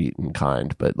very sweet and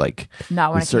kind, but like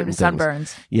Not when with it came to certain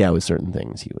sunburns. things, yeah, with certain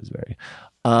things, he was very.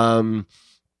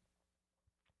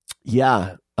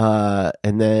 Yeah.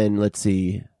 And then let's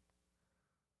see.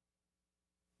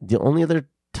 The only other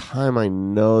time I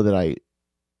know that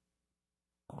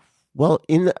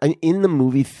in the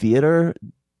movie theater,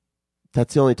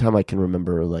 that's the only time I can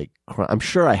remember. Like, I'm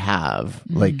sure I have.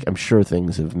 Like, I'm sure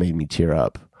things have made me tear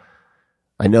up.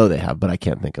 I know they have, but I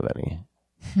can't think of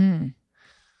any.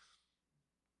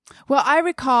 Well, I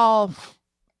recall,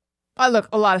 look,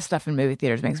 a lot of stuff in movie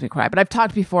theaters makes me cry, but I've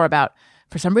talked before about,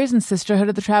 for some reason, Sisterhood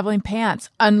of the Traveling Pants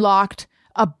unlocked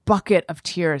a bucket of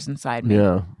tears inside me.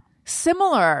 Yeah.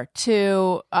 Similar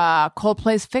to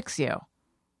Coldplay's Fix You.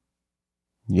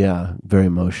 Yeah. Very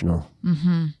emotional.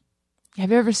 Mm-hmm.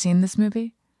 Have you ever seen this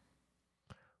movie?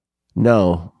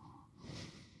 No.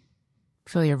 I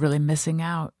feel you're really missing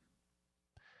out.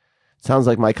 Sounds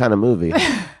like my kind of movie.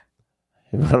 I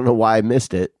don't know why I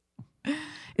missed it.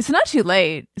 It's not too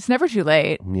late. It's never too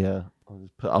late. Yeah.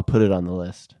 I'll put it on the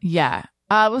list. Yeah.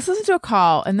 Let's listen to a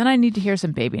call, and then I need to hear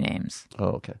some baby names.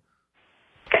 Oh, okay.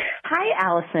 Hi,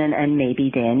 Alison and maybe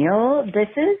Daniel. This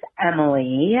is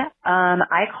Emily.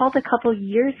 I called a couple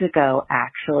years ago,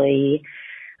 actually.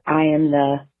 I am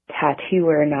the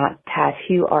tattooer, not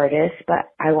tattoo artist, but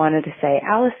I wanted to say,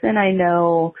 Alison, I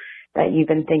know that you've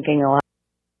been thinking a lot.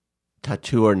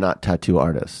 Tattooer, not tattoo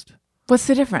artist. What's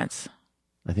the difference?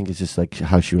 I think it's just like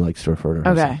how she likes to refer to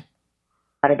herself. Okay.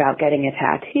 About getting a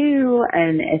tattoo,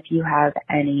 and if you have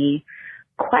any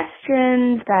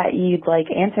questions that you'd like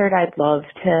answered, I'd love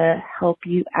to help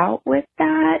you out with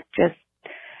that. Just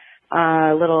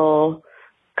a little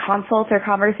consult or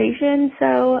conversation.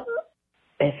 So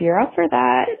if you're up for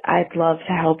that, I'd love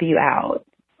to help you out.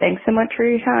 Thanks so much for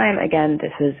your time. Again,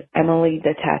 this is Emily,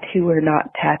 the tattooer,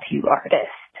 not tattoo artist.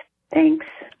 Thanks.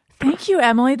 Thank you,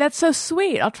 Emily. That's so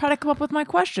sweet. I'll try to come up with my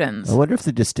questions. I wonder if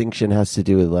the distinction has to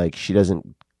do with like she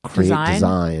doesn't create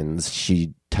designs,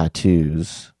 she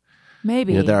tattoos.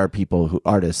 Maybe. There are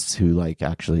artists who like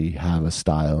actually have a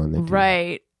style and they do.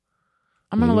 Right.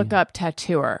 I'm going to look up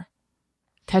tattooer.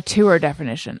 Tattooer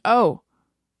definition. Oh,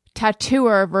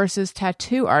 tattooer versus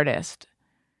tattoo artist.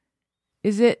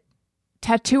 Is it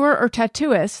tattooer or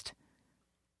tattooist?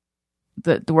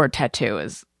 The word tattoo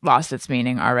has lost its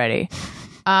meaning already.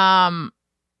 Well,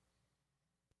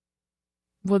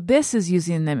 this is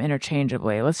using them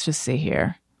interchangeably. Let's just see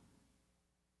here.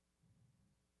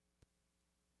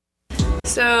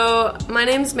 So, my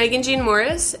name's Megan Jean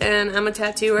Morris, and I'm a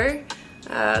tattooer.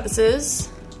 This is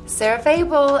Sarah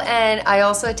Fable, and I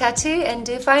also tattoo and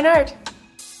do fine art.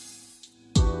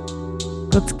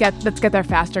 Let's get there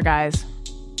faster, guys.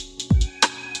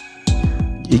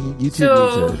 You two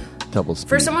So, need to double speed.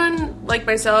 for someone like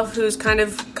myself who's kind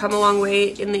of come a long way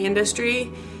in the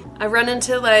industry, I run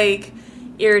into like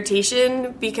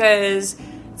irritation because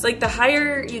it's like the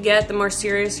higher you get, the more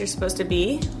serious you're supposed to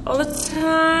be all the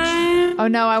time. Oh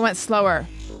no, I went slower.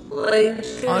 Like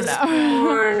this no.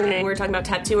 morning, we were talking about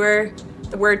tattooer,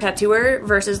 the word tattooer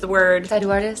versus the word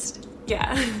Tattoo artist.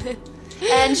 yeah.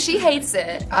 And she hates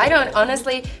it. I don't,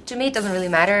 honestly, to me it doesn't really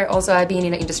matter. Also, I've been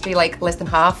in the industry like less than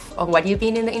half of what you've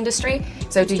been in the industry.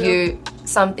 So to you,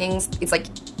 some things, it's like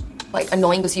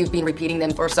annoying because you've been repeating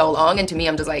them for so long. And to me,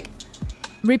 I'm just like,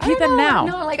 Repeat them now. I'm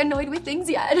not like annoyed with things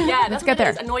yet. Yeah, Let's that's get what it there.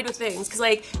 is, annoyed with things. Because,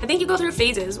 like, I think you go through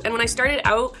phases. And when I started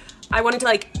out, I wanted to,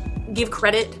 like, give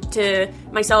credit to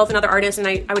myself and other artists. And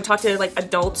I would talk to, like,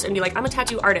 adults and be like, I'm a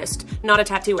tattoo artist, not a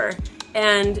tattooer.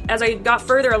 And as I got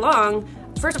further along,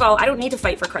 first of all, I don't need to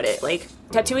fight for credit. Like,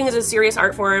 tattooing is a serious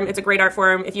art form. It's a great art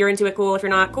form. If you're into it, cool. If you're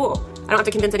not, cool. I don't have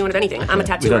to convince anyone of anything. I'm a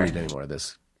tattooer. We don't need any more of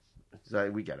this.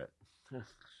 We get it.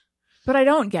 But I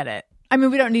don't get it. I mean,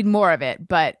 we don't need more of it,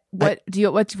 but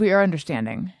what's your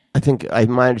understanding? I think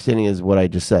my understanding is what I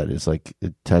just said. Is like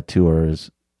a tattooer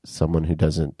is someone who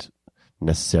doesn't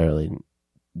necessarily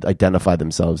identify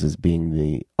themselves as being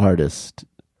the artist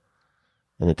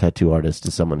And a tattoo artist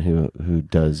is someone who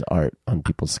does art on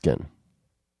people's skin.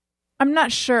 I'm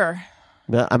not sure.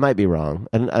 No, I might be wrong.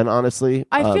 And honestly,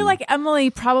 I feel like Emily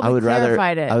probably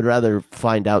clarified it. I would rather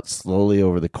find out slowly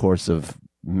over the course of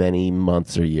many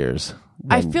months or years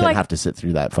than have to sit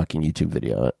through that fucking YouTube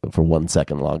video for 1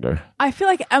 second longer. I feel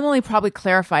like Emily probably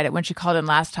clarified it when she called in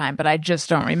last time, but I just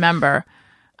don't remember.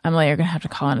 Emily, you're going to have to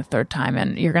call in a third time,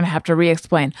 and you're going to have to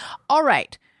re-explain. All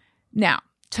right. Now,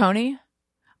 Tony,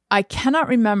 I cannot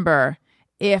remember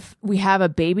if we have a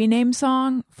baby name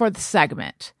song for the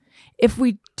segment. If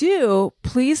we do,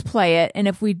 please play it. And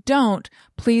if we don't,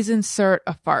 please insert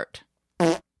a fart.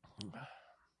 Okay,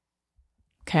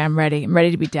 I'm ready. I'm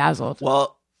ready to be dazzled.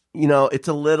 Well, you know, it's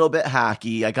a little bit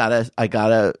hacky. I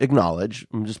gotta acknowledge.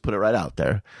 I'm just put it right out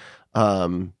there.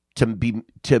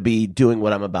 To be doing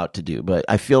what I'm about to do, but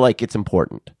I feel like it's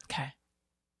important. Okay.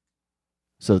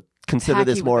 So consider Hacky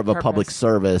this more with of a a public purpose.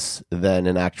 service than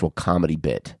an actual comedy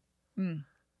bit. All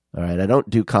right, I don't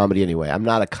do comedy anyway. I'm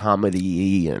not a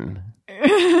comedian.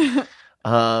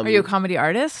 Are you a comedy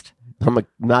artist?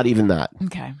 Not even that.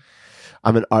 Okay.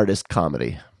 I'm an artist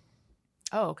comedy.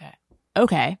 Oh, okay.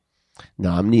 Okay.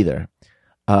 No, I'm neither.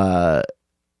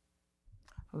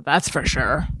 That's for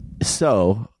sure.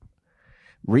 So,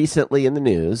 recently in the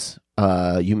news,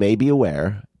 you may be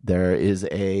aware, there is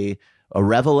a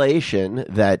revelation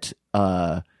that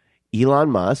Elon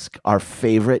Musk, our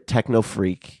favorite techno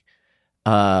freak,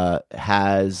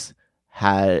 has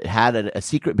had a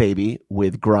secret baby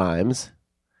with Grimes,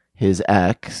 his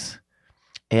ex,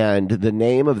 and the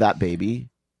name of that baby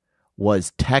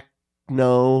was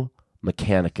Techno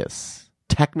Mechanicus.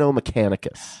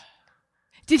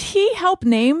 Did he help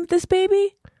name this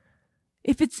baby?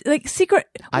 If it's like secret,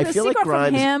 I was it feel like secret from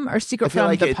Grimes- him or secret I feel from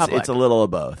like the public? it's a little of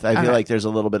both. I Okay. feel like there's a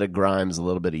little bit of Grimes, a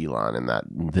little bit of Elon in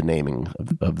the naming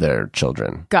of their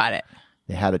children. Got it.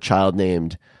 They had a child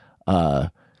named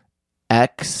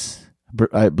X.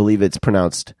 I believe it's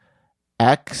pronounced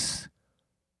X.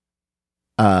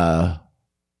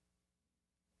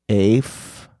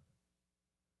 AF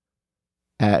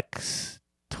X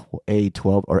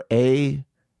A12 or A.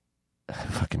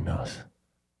 Fucking knows.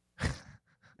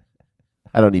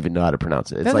 I don't even know how to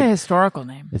pronounce it. It's That's like a historical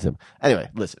name. Anyway,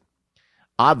 listen.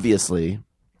 Obviously,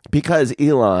 because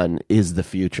Elon is the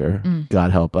future,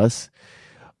 God help us,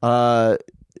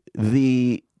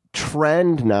 the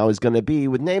trend now is going to be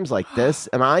with names like this.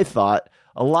 And I thought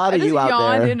a lot of you out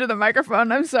yawned there. into the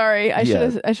microphone. I'm sorry. I should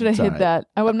have it's hid all right. that.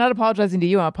 I'm not apologizing to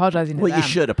you. I'm apologizing to Well, them. you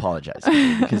should apologize to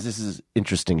me because this is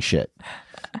interesting shit.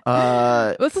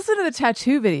 Let's listen to the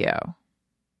tattoo video.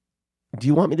 Do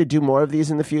you want me to do more of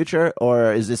these in the future,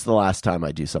 or is this the last time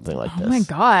I do something like this? Oh my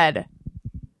God.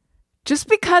 Just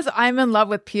because I'm in love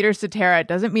with Peter Cetera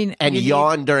doesn't mean And you need-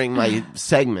 yawn during my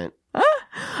segment.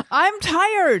 I'm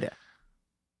tired.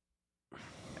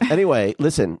 Anyway,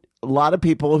 listen. A lot of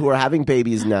people who are having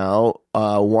babies now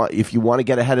if you want to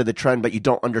get ahead of the trend, but you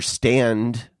don't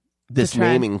understand this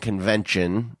trend. naming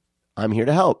convention, I'm here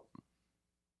to help.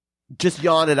 Just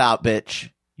yawn it out,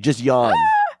 bitch. Just yawn.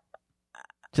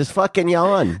 Just fucking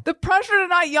yawn. The pressure to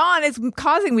not yawn is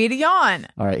causing me to yawn.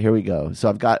 All right, here we go. So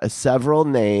I've got several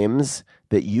names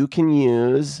that you can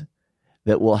use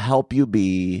that will help you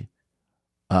be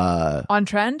On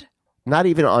trend? not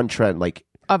even on trend, like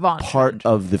Avant part trend.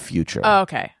 of the future. Oh,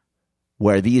 okay.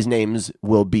 Where these names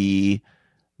will be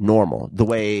normal. The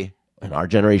way in our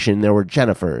generation there were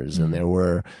Jennifers and there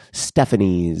were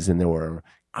Stephanies and there were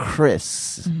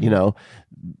Chris, you know.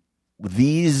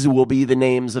 These will be the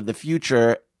names of the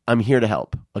future. I'm here to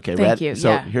help. Okay, Thank you,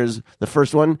 So yeah. here's the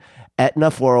first one,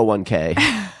 Aetna 401k.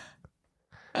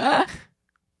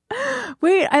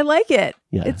 Wait, I like it.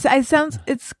 Yeah. It's Aetna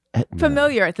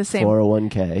familiar at the same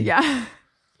 401k. Yeah.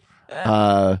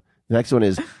 The next one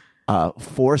is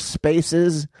 4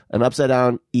 spaces, an upside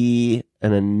down E,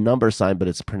 and a number sign, but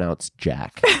it's pronounced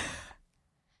Jack.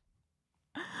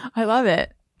 I love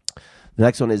it. The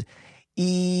next one is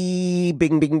E,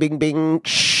 bing, bing, bing, bing,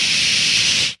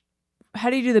 shh. How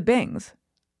do you do the bings?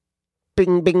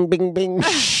 Bing, bing, bing, bing,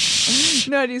 shh.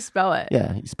 No, how do you spell it?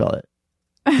 Yeah, you spell it.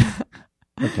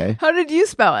 Okay. How did you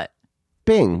spell it?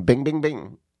 Bing, bing, bing,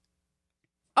 bing.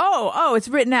 Oh, it's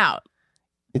written out.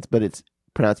 But it's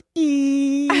pronounced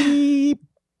E,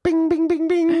 bing, bing, bing,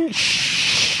 bing,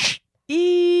 shh.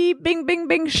 E bing bing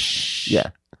bing shh.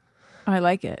 Yeah. I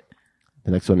like it.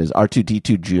 The next one is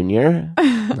R2D2 Jr.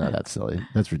 No, that's silly.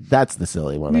 That's the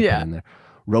silly one I Yeah. put in there.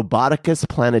 Roboticus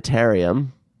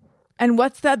Planetarium. And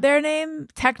what's that their name?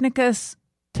 Technicus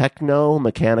Techno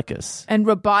Mechanicus. and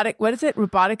robotic. What is it?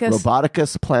 Roboticus.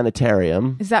 Roboticus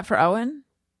Planetarium. Is that for Owen?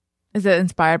 Is it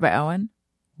inspired by Owen?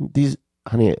 These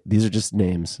are just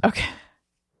names. Okay.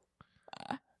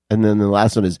 And then the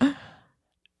last one is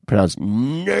pronounced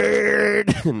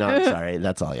nerd. No, I'm sorry.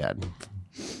 That's all you had.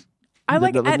 I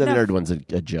like the Etna. nerd one's a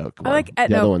joke. I like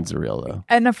Etna. The other ones are real, though.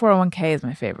 Etna 401k is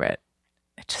my favorite.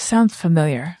 It just sounds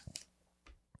familiar.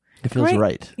 It feels Great.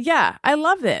 right. Yeah, I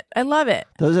love it. I love it.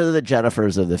 Those are the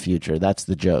Jennifers of the future. That's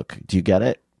the joke. Do you get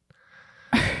it?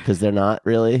 Because they're not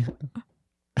really.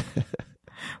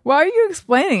 Why are you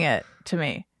explaining it to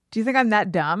me? Do you think I'm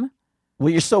that dumb? Well,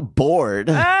 you're so bored.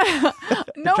 No, trying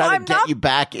I'm to get not. you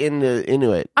back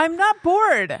into it. I'm not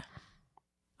bored.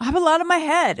 I have a lot in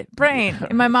my brain,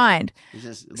 in my mind. There's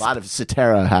just a lot of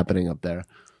satira happening up there.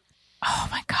 Oh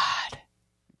my God.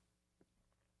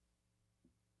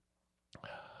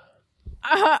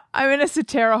 I'm in a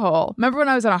satira hole. Remember when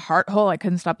I was in a Heart hole? I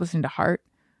couldn't stop listening to Heart.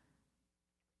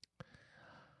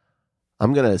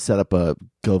 I'm going to set up a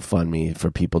GoFundMe for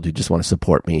people who just want to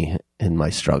support me in my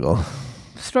struggle.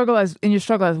 Your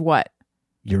struggle as what?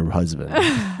 Your husband.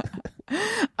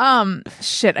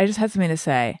 Shit, I just had something to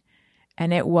say.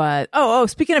 And it was,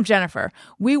 speaking of Jennifer,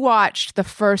 we watched the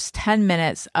first 10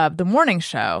 minutes of the morning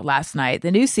show last night,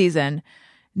 the new season.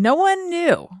 No one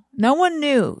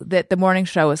knew that the morning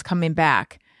show was coming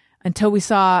back until we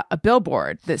saw a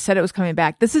billboard that said it was coming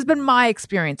back. This has been my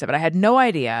experience of it. I had no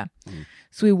idea.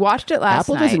 So we watched it last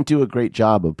night. Apple doesn't do a great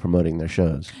job of promoting their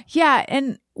shows. Yeah,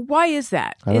 and why is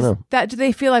that? I don't know. Do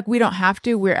they feel like we don't have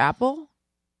to? We're Apple?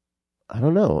 I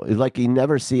don't know. Like I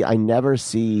never see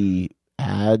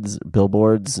ads,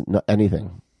 billboards,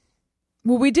 anything.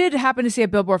 Well, we did happen to see a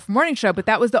billboard for morning show, but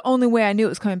that was the only way I knew it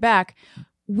was coming back.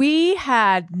 We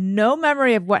had no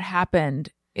memory of what happened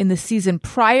in the season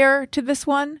prior to this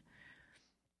one.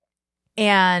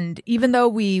 And even though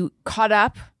we caught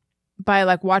up by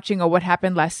like watching what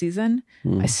happened last season,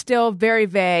 I still very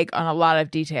vague on a lot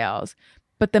of details.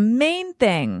 But the main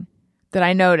thing that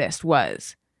I noticed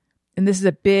was, and this is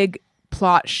a big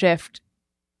plot shift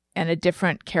and a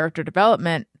different character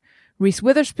development, Reese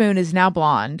Witherspoon is now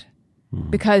blonde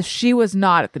because she was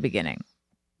not at the beginning.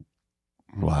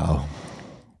 Wow.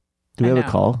 Do we have a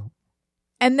call?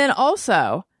 And then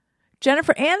also,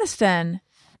 Jennifer Aniston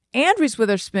and Reese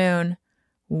Witherspoon,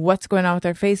 what's going on with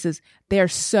their faces? They are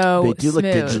so They do smooth. look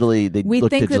digitally. We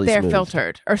think that they're smooth.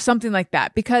 filtered or something like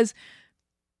that because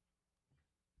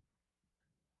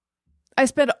I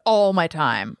spend all my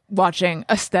time watching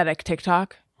aesthetic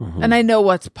TikTok, and I know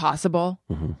what's possible.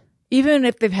 Even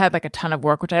if they've had like a ton of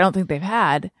work, which I don't think they've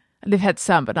had. They've had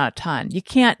some, but not a ton.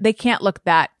 They can't look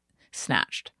that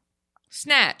snatched.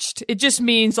 Snatched. It just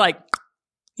means like,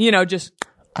 just.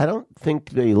 I don't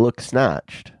think they look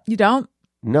snatched. You don't?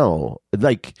 No.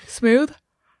 Like, Smooth?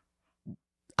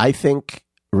 I think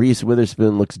Reese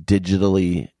Witherspoon looks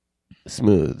digitally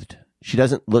smoothed. She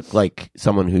doesn't look like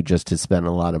someone who just has spent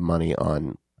a lot of money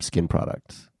on skin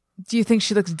products. Do you think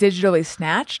she looks digitally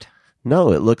snatched?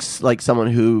 No, it looks like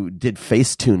someone who did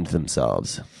face-tuned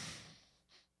themselves.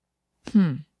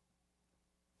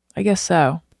 I guess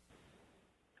so.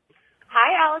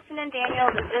 Hi, Allison and Daniel.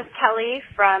 This is Kelly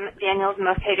from Daniel's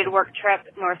most hated work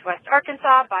trip, Northwest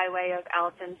Arkansas, by way of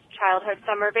Allison's childhood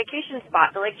summer vacation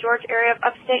spot, the Lake George area of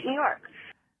upstate New York.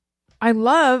 I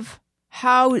love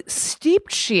how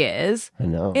steeped she is I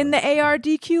know. in the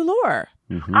ARDQ lore.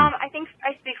 I think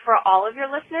I speak for all of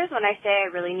your listeners when I say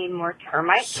I really need more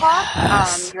termite talk.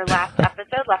 Your last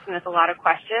episode left me with a lot of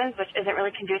questions, which isn't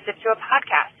really conducive to a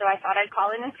podcast, so I thought I'd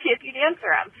call in and see if you'd answer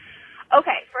them.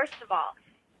 Okay, first of all,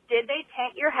 did they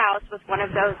tent your house with one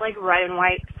of those like red and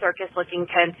white circus-looking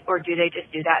tents, or do they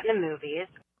just do that in the movies?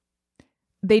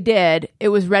 They did. It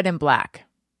was red and black.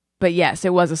 But yes,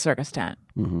 it was a circus tent.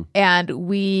 And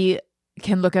we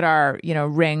can look at our,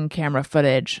 Ring camera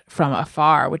footage from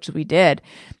afar, which we did.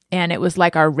 And it was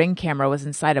like our Ring camera was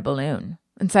inside a balloon,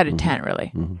 inside a tent,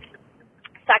 really.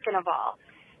 Second of all,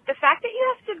 the fact that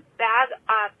you have to bag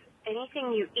up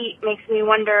anything you eat makes me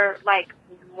wonder, like,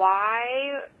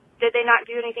 why did they not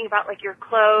do anything about, like, your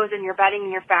clothes and your bedding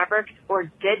and your fabrics, or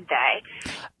did they?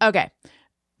 Okay.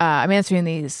 I'm answering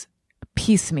these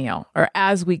piecemeal or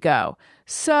as we go.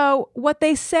 So what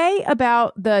they say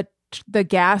about the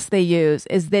gas they use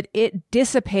is that it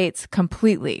dissipates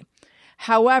completely.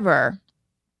 However,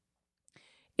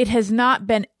 it has not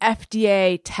been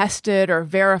FDA tested or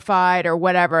verified or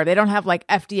whatever. They don't have like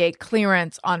FDA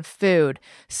clearance on food.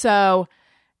 So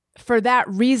for that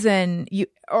reason, you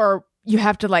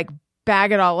have to like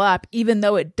bag it all up, even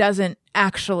though it doesn't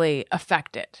actually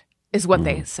affect it, is what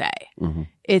they say.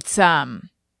 It's, and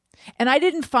I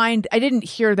didn't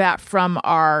hear that from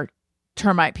our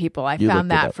termite people. I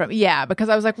found that because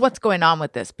I was like, what's going on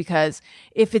with this? Because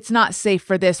if it's not safe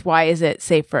for this, why is it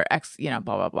safe for X, blah,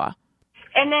 blah, blah.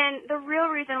 And then the real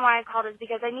reason why I called is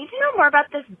because I need to know more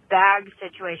about this bag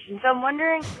situation. So I'm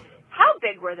wondering, how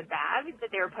big were the bags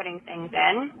that they were putting things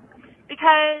in?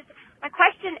 Because my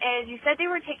question is, you said they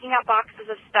were taking out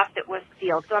boxes of stuff that was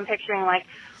sealed. So I'm picturing like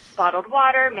bottled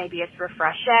water, maybe it's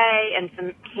Refreshe, and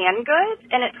some canned goods.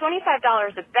 And at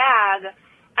 $25 a bag,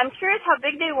 I'm curious how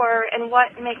big they were and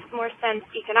what makes more sense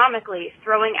economically,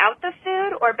 throwing out the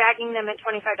food or bagging them at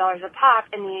 $25 a pop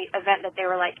in the event that they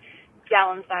were like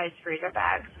gallon-sized freezer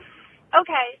bags.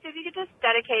 Okay, so if you could just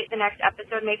dedicate the next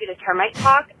episode maybe to termite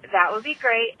talk, that would be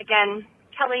great. Again,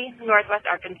 Kelly, Northwest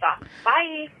Arkansas.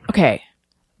 Bye. Okay.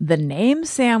 The name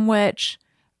sandwich,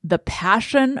 the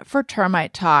passion for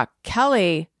termite talk.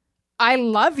 Kelly, I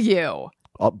love you.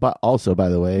 But also, by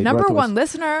the way, Number one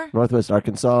listener. Northwest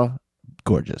Arkansas,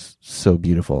 gorgeous. So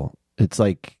beautiful. It's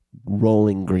like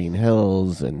rolling green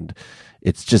hills, and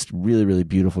it's just really, really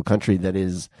beautiful country that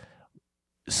is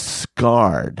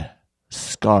scarred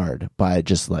by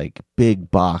just like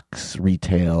big box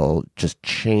retail, just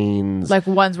chains, like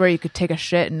ones where you could take a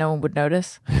shit and no one would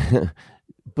notice.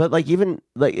 But like, even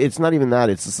like, it's not even that.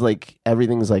 It's just like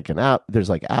everything's like an app. There's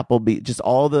like Applebee, just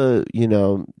all the,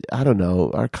 I don't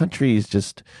know. Our country's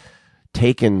just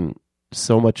taken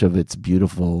so much of its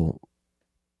beautiful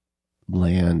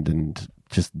land and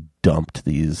just dumped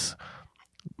these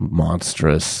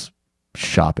monstrous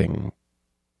shopping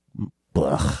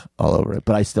all over it.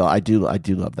 But I do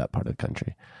love that part of the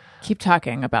country. Keep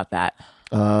talking about that.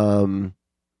 The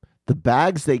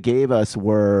bags they gave us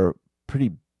were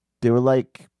pretty. They were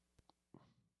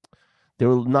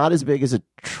not as big as a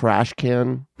trash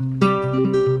can.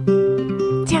 Damn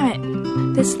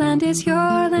it! This land is your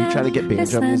land. Are you trying to get banjo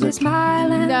this land music? is my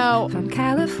land. No. From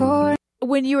California.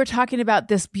 When you were talking about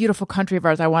this beautiful country of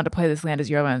ours, I wanted to play "This Land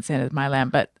Is Your Land, This Land Is My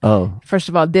Land." But first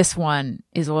of all, this one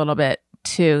is a little bit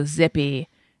too zippy,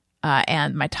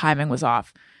 and my timing was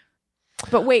off.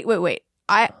 But wait.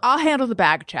 I'll handle the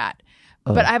bag chat.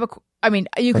 But I have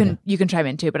you can chime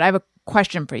in too. But I have a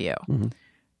question for you. Mm-hmm.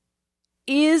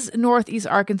 Is Northeast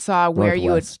Arkansas where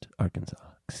you would? Arkansas.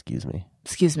 Excuse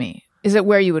me. Is it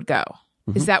where you would go?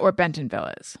 Mm-hmm. Is that where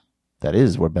Bentonville is? That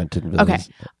is where Bentonville is.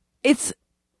 It's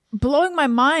blowing my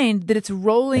mind that it's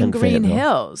rolling And green Fayetteville.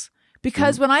 hills.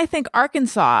 Because when I think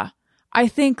Arkansas, I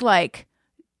think like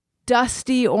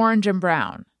dusty orange and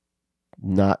brown.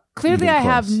 Not Clearly, even I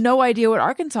have close. no idea what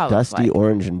Arkansas looks Dusty like.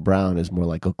 orange and brown is more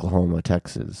like Oklahoma,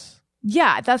 Texas.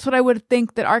 Yeah, that's what I would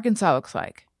think that Arkansas looks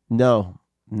like. No.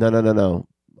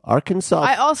 Arkansas.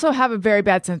 I also have a very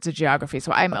bad sense of geography,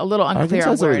 so I'm a little unclear on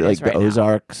Arkansas where is it like is right the now.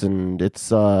 Ozarks, and it's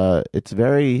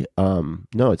very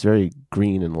it's very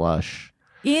green and lush.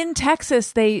 In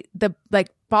Texas, the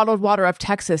bottled water of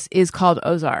Texas is called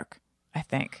Ozark, I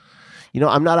think.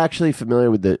 I'm not actually familiar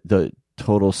with the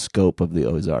total scope of the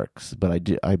Ozarks,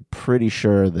 but I'm pretty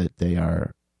sure that they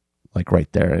are like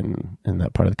right there in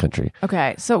that part of the country.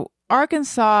 Okay, so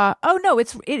Arkansas. Oh no,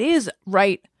 it is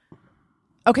right.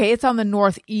 Okay, it's on the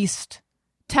northeast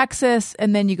Texas,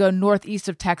 and then you go northeast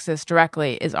of Texas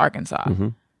directly is Arkansas. Mm-hmm.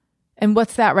 And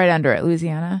what's that right under it?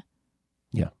 Louisiana?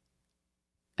 Yeah.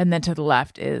 And then to the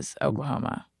left is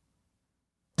Oklahoma.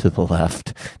 To the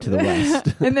left, to the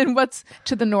west. And then what's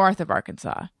to the north of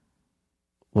Arkansas?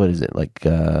 What is it, like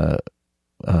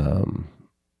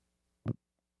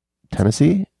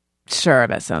Tennessee? Sure,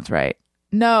 that sounds right.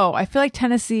 No, I feel like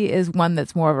Tennessee is one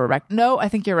that's more of a No, I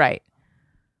think you're right.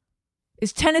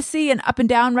 Is Tennessee an up and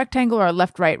down rectangle or a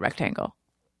left-right rectangle?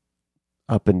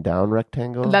 Up and down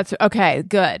rectangle? That's okay,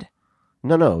 good.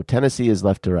 No. Tennessee is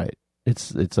left to right.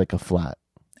 It's like a flat.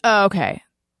 Oh, okay.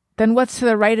 Then what's to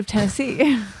the right of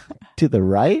Tennessee? To the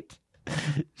right?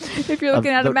 If you're looking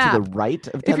at a map. To the right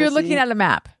of Tennessee? If you're looking at a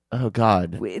map. Oh,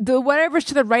 God. Whatever's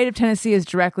to the right of Tennessee is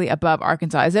directly above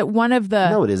Arkansas. Is it one of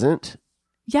the... No, it isn't.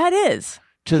 Yeah, it is.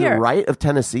 To Here. the right of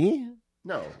Tennessee?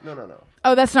 No.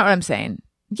 Oh, that's not what I'm saying.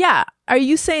 Yeah. Are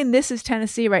you saying this is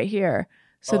Tennessee right here?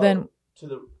 So then...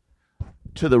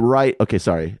 To the right... Okay,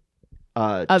 sorry.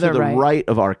 To the right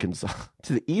of Arkansas.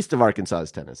 To the east of Arkansas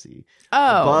is Tennessee.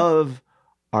 Oh. Above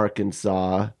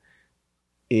Arkansas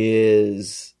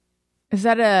is... Is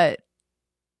that a...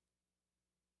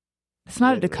 It's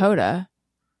not a Dakota.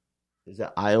 Is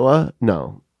that Iowa?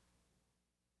 No.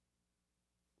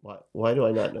 Why do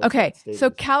I not know? Okay, so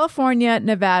California,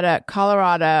 Nevada,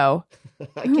 Colorado.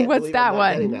 What's that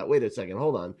one? That. Wait a second.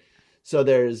 Hold on. So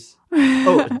there's...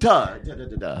 Oh, duh.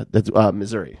 That's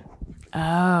Missouri.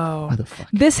 Oh. Why the fuck?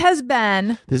 This has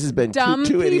been dumb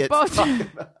two idiots talking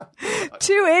about...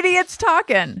 Two idiots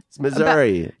talking. It's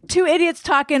Missouri. Two idiots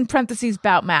talking, parentheses,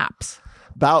 about maps.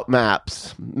 About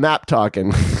maps. Map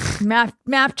talking. Map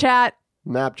chat.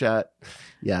 Map chat.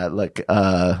 Yeah, look,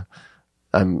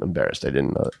 I'm embarrassed. I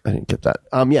didn't know. I didn't get that.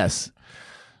 Yes,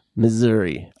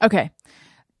 Missouri. Okay.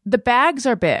 The bags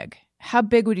are big. How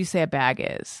big would you say a bag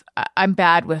is? I'm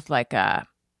bad with like a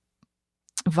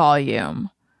volume.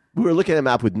 We were looking at a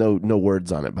map with no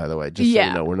words on it, by the way. Just so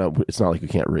you know, we're not. It's not like we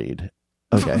can't read.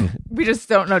 Okay. We just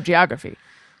don't know geography.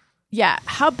 Yeah.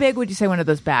 How big would you say one of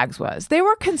those bags was? They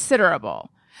were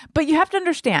considerable. But you have to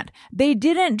understand, they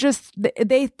didn't just,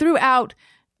 they threw out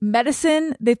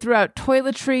medicine, they threw out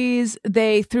toiletries,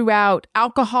 they threw out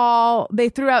alcohol, they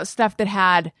threw out stuff that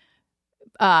had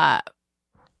a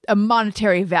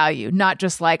monetary value, not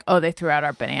just like, oh, they threw out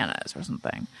our bananas or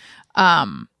something.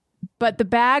 But the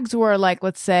bags were like,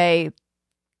 let's say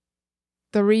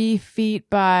 3 feet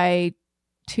by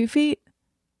 2 feet.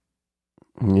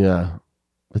 Yeah,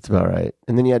 that's about right.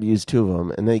 And then you had to use 2 of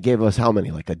them. And they gave us how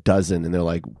many? Like a dozen. And they're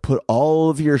like, put all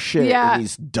of your shit in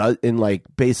these in like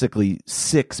basically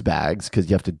 6 bags because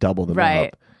you have to double them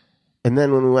up. And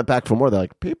then when we went back for more, they're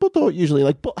like, people don't usually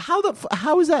like.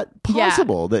 How is that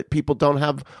possible that people don't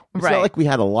have? It's not like we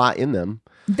had a lot in them.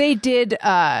 They did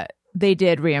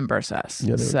reimburse us.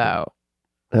 Yeah, so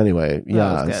anyway,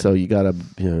 so you gotta,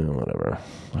 whatever.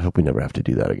 I hope we never have to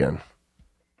do that again.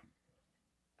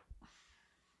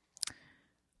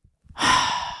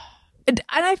 And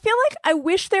I feel like I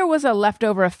wish there was a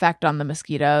leftover effect on the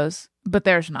mosquitoes, but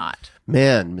there's not.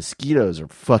 Man, mosquitoes are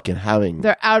fucking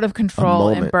They're out of control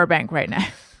in Burbank right now.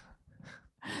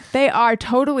 They are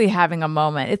totally having a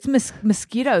moment. It's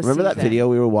mosquito season. Remember that video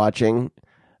we were watching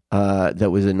that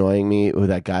was annoying me with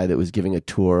that guy that was giving a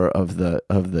tour of the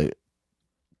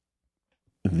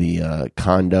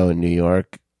condo in New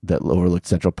York that overlooked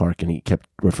Central Park, and he kept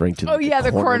referring to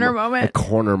the corner moment. A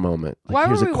corner moment. Like, why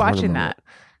were we watching that?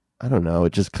 I don't know.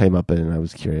 It just came up and I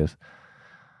was curious.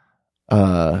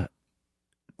 There's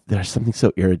something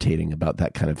so irritating about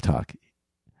that kind of talk.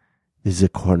 This is a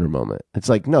corner moment. It's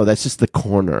like, no, that's just the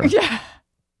corner. Yeah.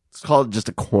 It's called just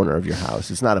a corner of your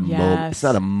house. It's not a moment. It's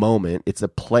not a moment. It's a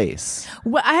place.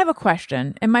 Well, I have a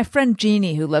question. And my friend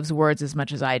Jeannie, who loves words as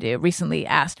much as I do, recently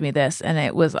asked me this. And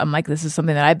I'm like, this is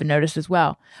something that I've been noticed as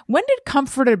well. When did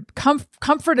comfortability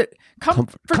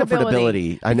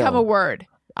become a word?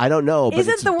 I don't know. But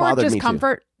isn't the word just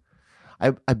comfort?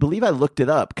 I believe I looked it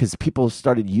up because people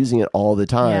started using it all the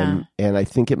time. Yeah. And I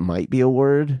think it might be a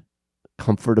word.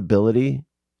 Comfortability.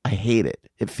 I hate it.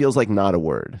 It feels like not a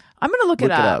word. I'm going to look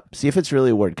it up. See if it's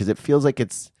really a word, because it feels like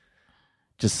it's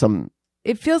just some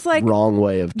it feels like wrong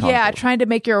way of talking. Yeah, trying to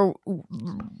make your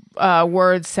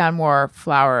words sound more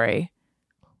flowery.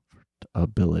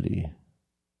 Ability.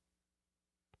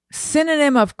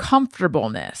 Synonym of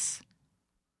comfortableness.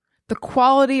 The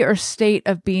quality or state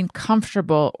of being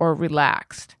comfortable or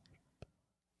relaxed.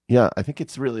 Yeah, I think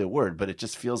it's really a word, but it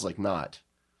just feels like not.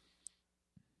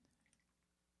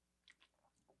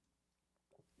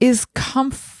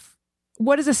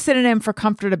 What is a synonym for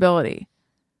comfortability?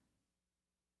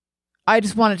 I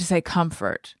just wanted to say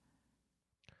comfort.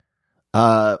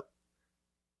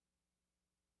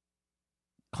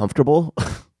 Comfortable?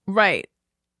 Right.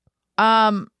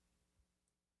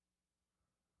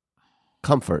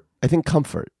 Comfort. I think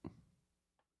comfort.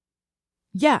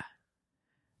 Yeah.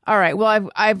 All right. Well,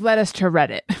 I've led us to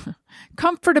Reddit.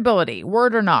 Comfortability,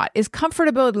 word or not, is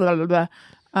comfortability. Blah, blah, blah.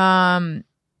 I'm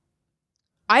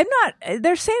not.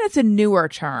 They're saying it's a newer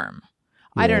term.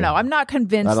 Yeah. I don't know. I'm not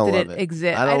convinced that it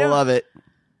exists. I don't love it.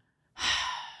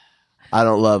 I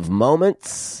don't love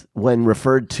moments when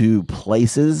referred to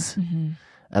places,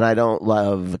 and I don't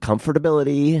love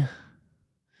comfortability.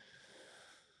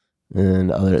 And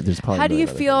there's probably. How do you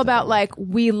feel about like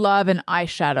we love an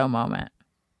eyeshadow moment?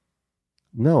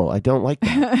 No, I don't like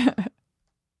that.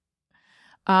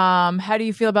 How do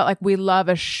you feel about like we love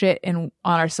a shit on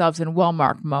ourselves in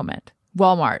Walmart moment?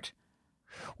 Walmart.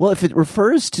 Well, if it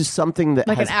refers to something that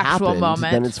like has an actual happened,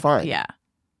 moment, then it's fine. Yeah.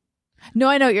 No,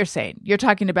 I know what you're saying. You're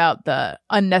talking about the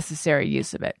unnecessary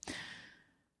use of it.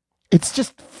 It's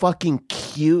just fucking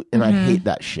cute, and I hate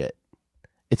that shit.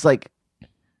 It's like,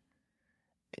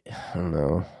 I don't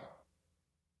know.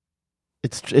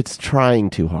 It's trying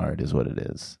too hard, is what it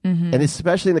is, and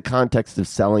especially in the context of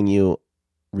selling you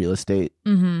real estate,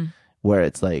 where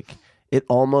it's like it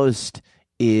almost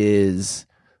is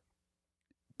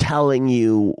telling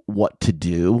you what to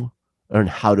do and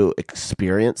how to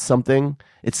experience something.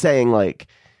 It's saying like,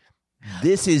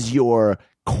 this is your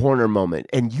corner moment,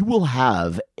 and you will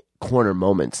have corner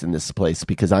moments in this place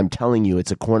because I'm telling you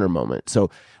it's a corner moment.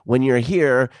 So when you're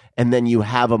here and then you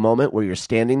have a moment where you're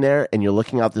standing there and you're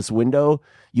looking out this window,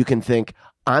 you can think,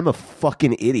 I'm a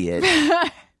fucking idiot.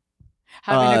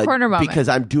 Having a corner moment. Because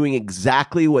I'm doing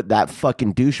exactly what that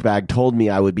fucking douchebag told me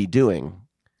I would be doing.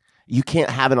 You can't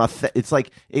have it's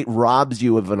like it robs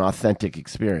you of an authentic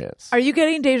experience. Are you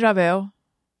getting deja vu?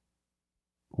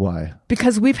 Why?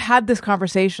 Because we've had this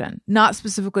conversation, not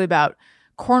specifically about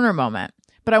corner moment,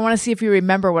 but I want to see if you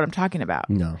remember what I'm talking about.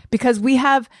 No. Because we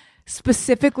have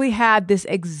specifically had this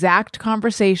exact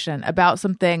conversation about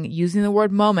something using the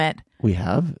word moment. We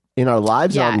have? In our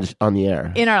lives or on the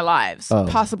air? In our lives.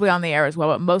 Possibly on the air as well,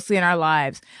 but mostly in our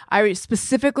lives. I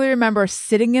specifically remember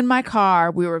sitting in my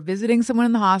car. We were visiting someone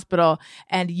in the hospital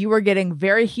and you were getting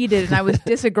very heated and I was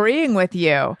disagreeing with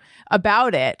you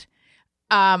about it.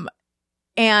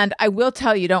 And I will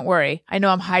tell you, don't worry. I know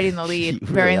I'm hiding the lead,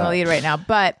 burying the lead right now,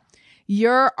 but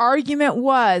your argument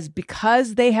was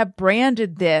because they have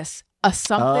branded this a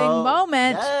something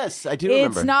moment. Yes, I do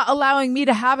remember. It's not allowing me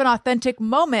to have an authentic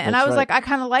moment. And I was like, I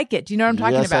kind of like it. Do you know what I'm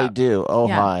talking about? Yes, I do.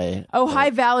 Ojai.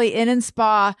 Ojai Valley Inn and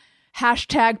Spa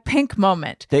 # pink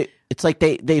moment. It's like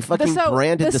they fucking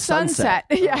branded the sunset.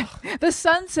 Yeah. The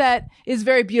sunset is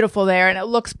very beautiful there and it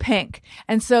looks pink.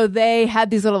 And so they had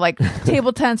these little like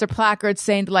table tents or placards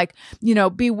saying to like,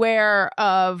 beware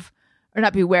of, or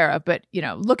not beware of, but,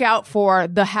 look out for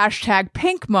the #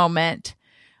 pink moment.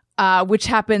 Which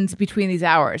happens between these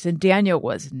hours. And Daniel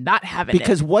was not having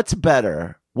because what's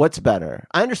better?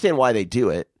 I understand why they do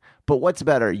it, but what's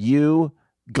better? You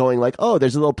going like, oh,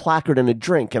 there's a little placard and a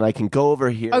drink and I can go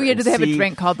over here. Oh, yeah. Do they have a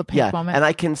drink called the pink moment? And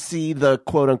I can see the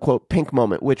quote unquote pink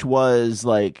moment, which was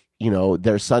like,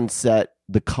 their sunset,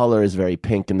 the color is very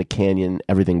pink in the canyon.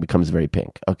 Everything becomes very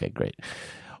pink. Okay, great.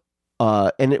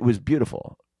 And it was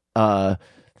beautiful. Now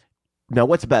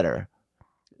what's better?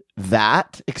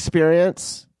 That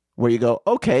experience where you go,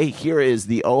 okay, here is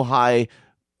the Ojai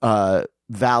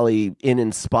Valley Inn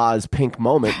and Spa's pink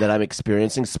moment that I'm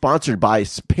experiencing, sponsored by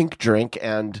Pink Drink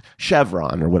and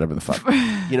Chevron or whatever the fuck,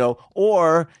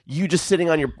 or you just sitting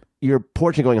on your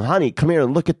porch and going, honey, come here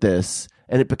and look at this.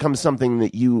 And it becomes something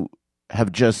that you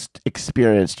have just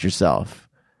experienced yourself.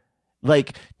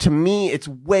 Like, to me, it's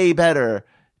way better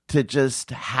to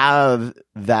just have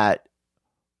that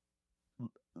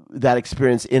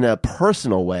experience in a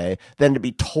personal way than to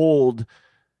be told,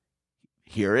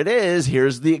 here it is,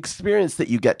 here's the experience that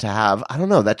you get to have. I don't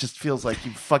know, that just feels like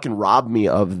you fucking robbed me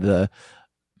of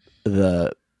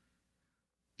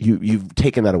you've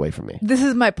taken that away from me. This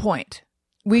is my point.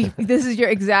 We're having the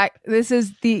exact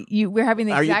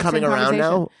Are you coming same around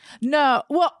now? No.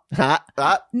 Well,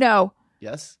 no.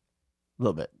 Yes. A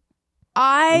little bit.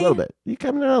 A little bit. You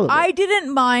coming around a little bit. I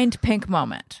didn't mind pink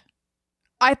moment.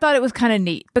 I thought it was kind of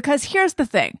neat because here's the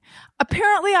thing.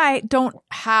 Apparently, I don't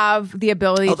have the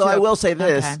ability Although to... I will say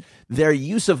this, their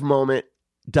use of moment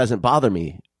doesn't bother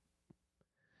me.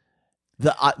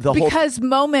 Because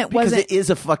it is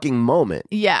a fucking moment.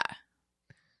 Yeah.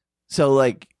 So,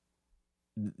 like,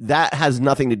 that has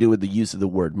nothing to do with the use of the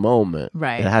word moment.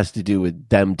 Right. It has to do with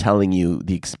them telling you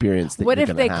the experience that what you're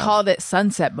if they have. called it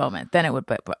sunset moment? Then it would...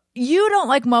 But you don't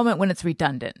like moment when it's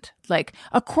redundant. Like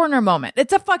a corner moment.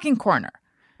 It's a fucking corner.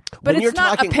 But when it's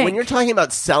not a pink. When you're talking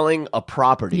about selling a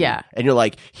property, and you're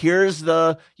like, here's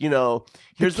the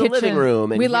living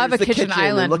room, and we love a kitchen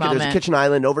island moment. There's a kitchen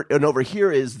island over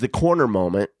here is the corner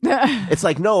moment. It's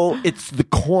like, no, it's the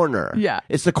corner. Yeah,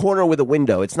 it's the corner with a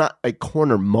window. It's not a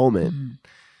corner moment.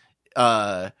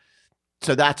 So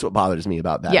that's what bothers me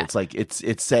about that. Yeah. It's like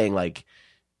it's saying like,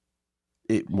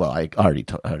 I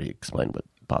already explained what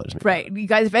bothers me. Right. You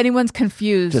guys, if anyone's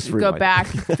confused, just go back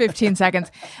 15 seconds.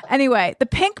 Anyway, the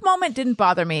pink moment didn't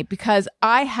bother me because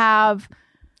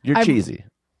You're cheesy.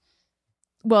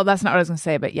 Well, that's not what I was going to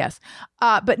say, but yes.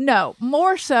 But no,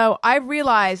 more so, I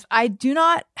realized I do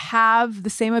not have the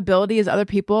same ability as other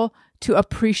people to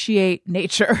appreciate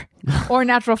nature or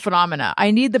natural phenomena.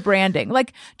 I need the branding.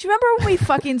 Like, do you remember when we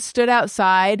fucking stood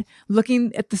outside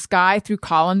looking at the sky through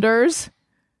colanders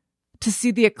to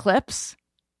see the eclipse?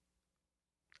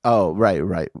 Oh, right.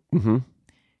 Mm-hmm.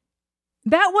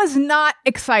 That was not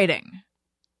exciting.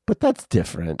 But that's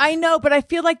different. I know, but I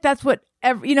feel like that's what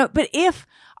but if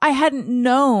I hadn't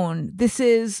known this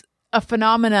is a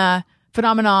phenomenon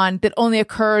that only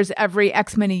occurs every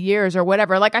X many years or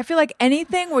whatever, like I feel like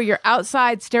anything where you're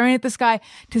outside staring at the sky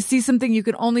to see something you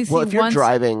can only see once. Well, if you're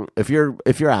driving, if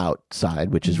you're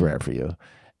outside, which is rare for you,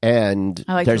 and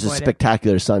there's a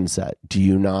spectacular sunset, do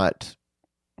you not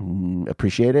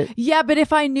appreciate it? Yeah, but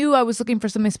if I knew I was looking for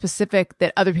something specific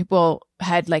that other people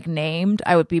had like named,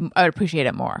 I would appreciate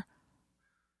it more.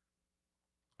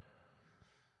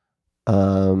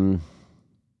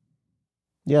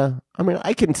 Yeah, I mean,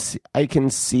 I can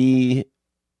see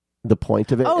the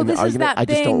point of it. Oh, in the argument. I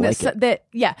just don't like it.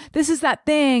 This is that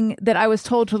thing that I was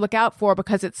told to look out for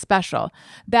because it's special.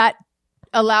 That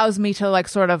allows me to like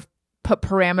sort of put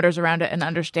parameters around it and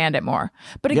understand it more.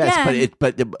 But again,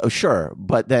 yes, sure,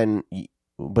 but then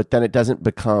it doesn't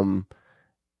become.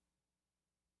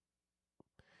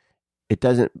 It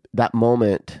doesn't. That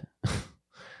moment,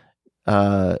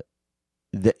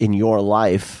 in your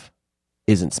life,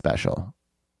 isn't special.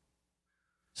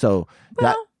 So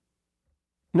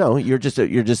no, you're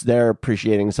just there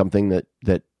appreciating something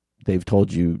that they've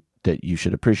told you that you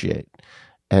should appreciate.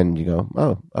 And you go,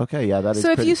 oh, okay, yeah, that is.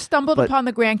 So if you stumbled upon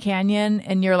the Grand Canyon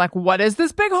and you're like, what is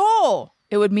this big hole?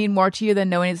 It would mean more to you than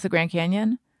knowing it's the Grand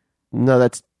Canyon? No,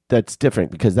 that's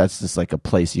different because that's just like a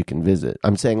place you can visit.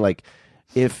 I'm saying like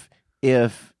if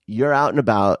you're out and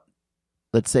about,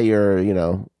 let's say you're,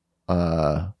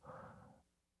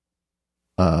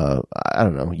 I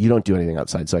don't know. You don't do anything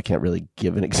outside, so I can't really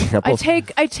give an example.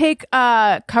 I take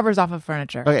covers off of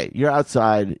furniture. Okay, you're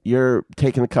outside. You're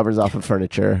taking the covers off of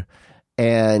furniture,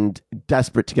 and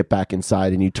desperate to get back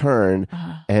inside, and you turn,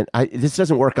 and this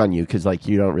doesn't work on you because like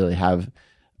you don't really have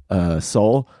a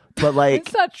soul, but like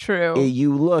it's not true.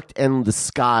 You looked, and the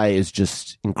sky is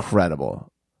just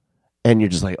incredible, and you're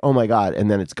just like, oh my god,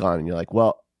 and then it's gone, and you're like,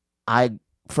 well,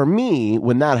 for me,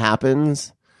 when that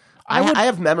happens. I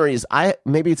have memories.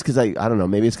 Maybe it's because I don't know.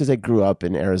 Maybe it's because I grew up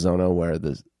in Arizona where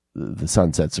the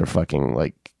sunsets are fucking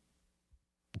like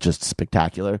just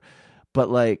spectacular. But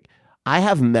like I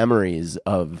have memories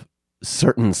of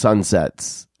certain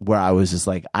sunsets where I was just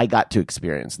like I got to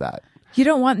experience that. You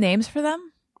don't want names for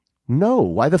them? No.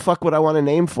 Why the fuck would I want a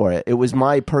name for it? It was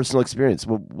my personal experience.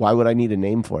 Why would I need a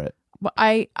name for it? Well,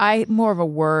 I more of a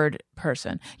word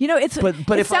person.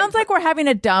 It sounds like we're having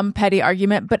a dumb, petty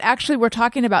argument, but actually we're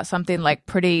talking about something like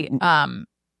pretty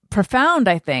profound,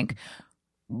 I think.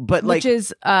 But which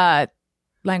is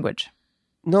language.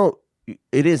 No,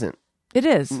 it isn't. It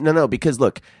is. No, because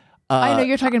look. I know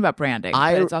you're talking about branding,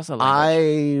 but it's also language.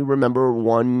 I remember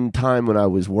one time when I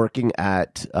was working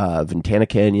at Ventana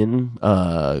Canyon,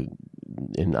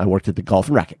 and I worked at the Golf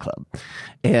and Racket Club,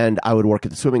 and I would work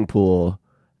at the swimming pool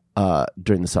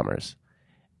during the summers,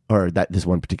 or this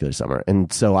one particular summer.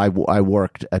 And so I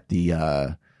worked at the,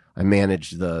 I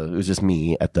managed it was just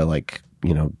me at the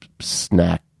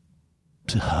snack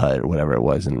hut or whatever it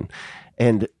was.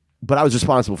 But I was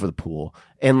responsible for the pool.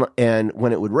 And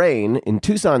when it would rain in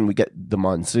Tucson, we get the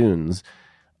monsoons,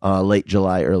 late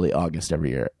July, early August every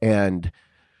year. And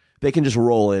they can just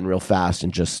roll in real fast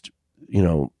and just,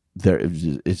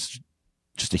 it's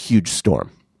just a huge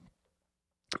storm.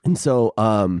 And so,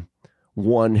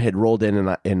 one had rolled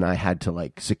in, and I had to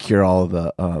like secure all of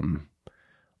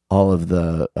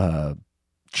the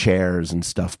chairs and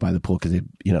stuff by the pool because and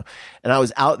I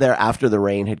was out there after the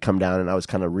rain had come down, and I was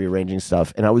kind of rearranging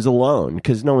stuff, and I was alone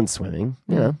because no one's swimming,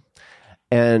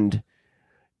 and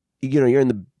you're in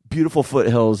the beautiful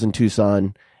foothills in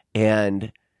Tucson,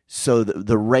 and so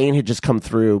the rain had just come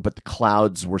through, but the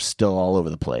clouds were still all over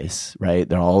the place, right?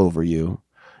 They're all over you.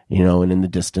 And in the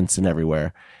distance and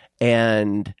everywhere,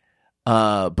 and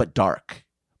but dark.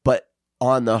 But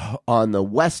on the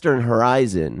western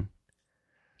horizon,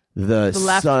 the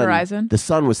left horizon, the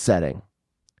sun was setting,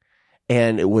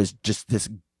 and it was just this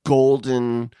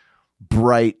golden,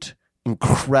 bright,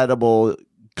 incredible,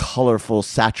 colorful,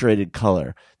 saturated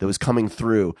color that was coming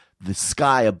through the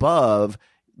sky above.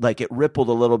 Like it rippled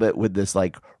a little bit with this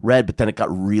like red, but then it got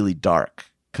really dark.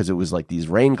 Because it was like these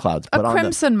rain clouds. But a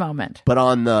crimson moment. But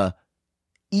on the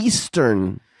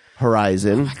eastern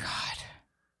horizon, oh my God,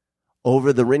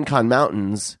 over the Rincon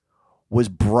Mountains, was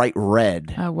bright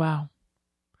red. Oh, wow.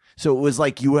 So it was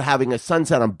like you were having a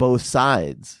sunset on both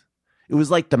sides. It was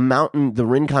like the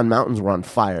Rincon Mountains were on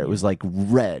fire. It was like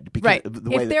red. Because right.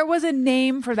 If there was a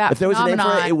name for that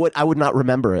I would not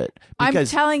remember it. I'm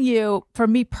telling you, for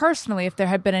me personally, if there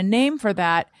had been a name for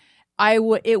that,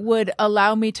 it would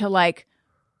allow me to like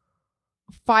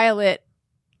file it,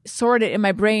 sort it in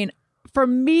my brain. For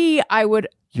me, that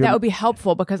would be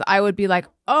helpful because I would be like,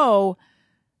 oh,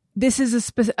 this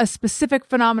is a specific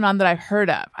phenomenon that I've heard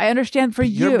of. I understand for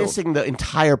you. You're missing the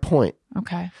entire point.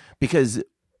 Okay. Because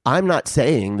I'm not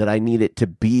saying that I need it to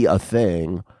be a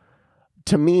thing.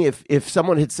 To me, if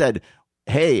someone had said,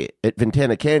 hey, at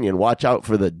Ventana Canyon, watch out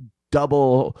for the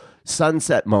double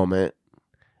sunset moment,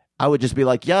 I would just be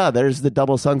like, yeah, there's the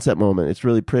double sunset moment. It's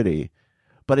really pretty.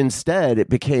 But instead, it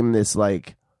became this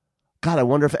like, God, I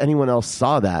wonder if anyone else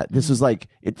saw that. This was like,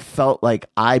 it felt like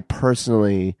I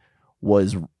personally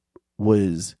was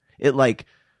it like,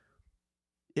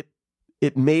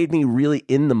 it made me really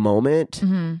in the moment,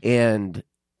 and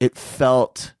it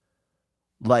felt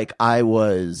like I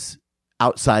was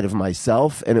outside of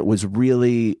myself, and it was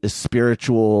really a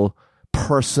spiritual,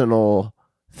 personal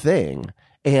thing.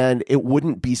 And it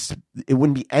wouldn't be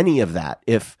any of that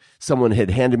if someone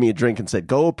had handed me a drink and said,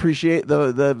 "Go appreciate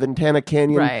the Ventana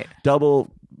Canyon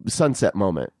double sunset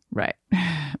moment." Right.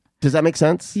 Does that make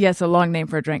sense? Yes, a long name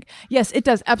for a drink. Yes, it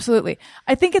does. Absolutely.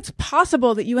 I think it's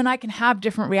possible that you and I can have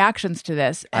different reactions to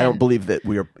this. I don't believe that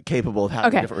we are capable of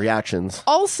having different reactions.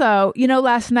 Also,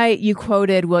 last night you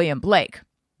quoted William Blake,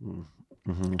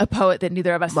 a poet that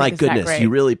neither of us My think is that goodness, great.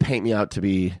 you really paint me out to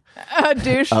be a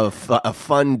douche. a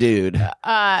fun dude.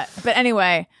 But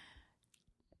anyway,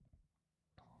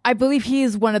 I believe he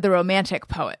is one of the romantic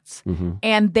poets,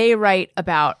 and they write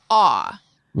about awe.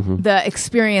 The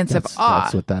experience of awe.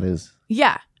 That's what that is.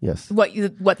 Yeah. Yes. What?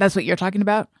 That's what you're talking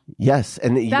about. Yes,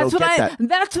 and you That's don't what get that.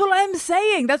 That's what I'm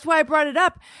saying. That's why I brought it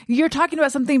up. You're talking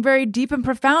about something very deep and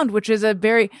profound, which is a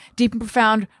very deep and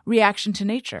profound reaction to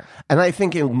nature. And I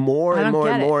think more and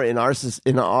more in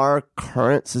our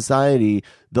current society,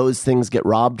 those things get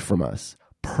robbed from us.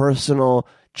 Personal,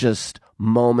 just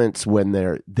moments when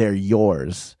they're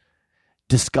yours.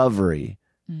 Discovery.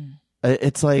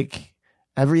 It's like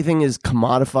everything is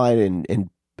commodified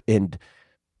and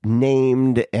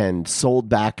named and sold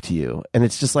back to you, and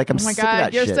it's just like I'm sick of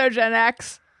that you're shit. so Gen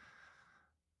X,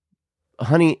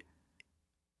 honey.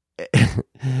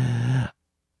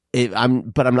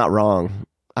 I'm not wrong.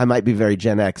 I might be very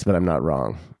Gen X, but I'm not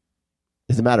wrong.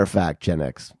 As a matter of fact, Gen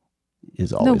X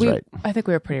is always right. I think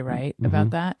we were pretty right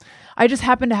about that. I just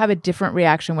happen to have a different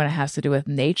reaction when it has to do with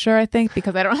nature, I think,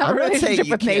 because I don't have a relationship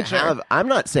with nature. I'm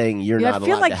not saying you're not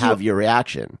allowed to have your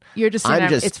reaction. You're just saying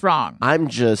it's wrong. I'm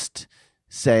just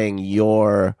saying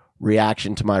your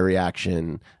reaction to my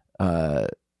reaction,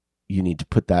 you need to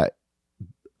put that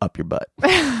up your butt.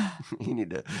 You need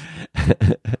to.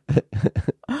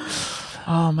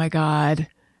 Oh my God.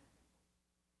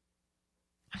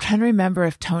 I'm trying to remember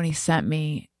if Tony sent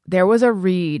me. There was a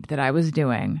read that I was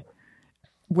doing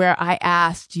where I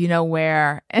asked,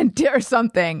 where, or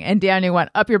something, and Daniel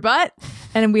went, up your butt?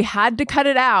 And we had to cut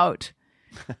it out.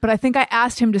 But I think I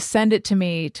asked him to send it to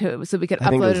me so we could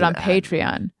upload it on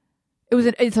Patreon.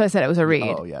 So I said it was a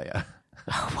read. Oh, yeah.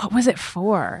 What was it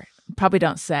for? Probably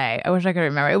don't say. I wish I could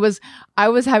remember. I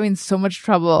was having so much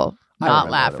trouble not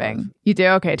laughing. You do?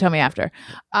 Okay, tell me after.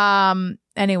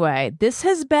 Anyway, this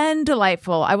has been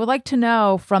delightful. I would like to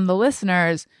know from the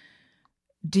listeners,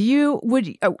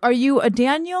 are you a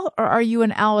Daniel or are you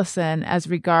an Alison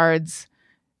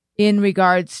in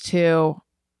regards to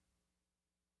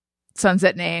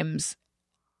sunset names,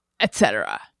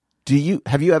 etc.?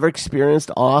 Have you ever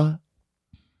experienced awe?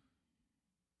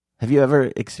 Have you ever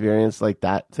experienced like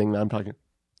that thing that I'm talking?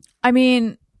 I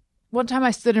mean, one time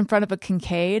I stood in front of a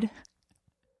Kincaid.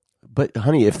 But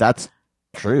honey, if that's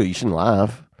true, you shouldn't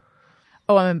laugh.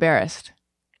 Oh, I'm embarrassed.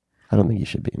 I don't think you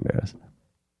should be embarrassed.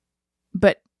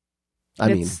 But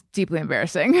it's deeply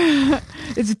embarrassing.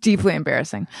 It's deeply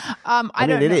embarrassing.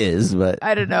 It is, but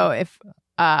I don't know if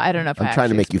I'm trying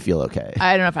to make you feel okay.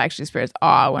 I don't know if I actually experienced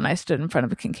awe when I stood in front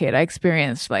of a Kincaid. I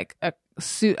experienced like a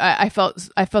suit. I felt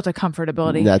a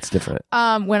comfortability. That's different.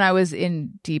 When I was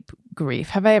in deep grief.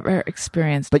 Have I ever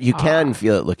experienced But you can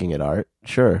feel it looking at art.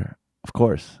 Sure. Of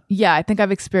course. Yeah, I think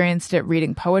I've experienced it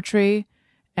reading poetry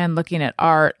and looking at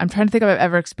art. I'm trying to think if I've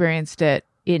ever experienced it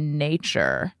in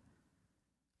nature.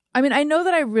 I mean, I know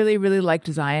that I really, really liked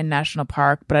Zion National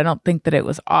Park, but I don't think that it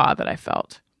was awe that I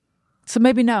felt. So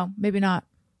maybe no, maybe not.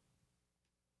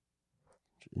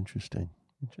 Interesting.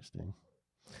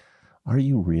 Are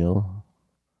you real,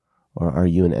 or are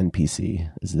you an NPC?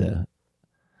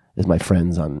 As my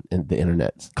friends on the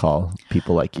internet call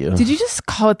people like you. Did you just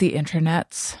call it the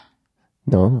internets?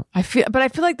 No. I feel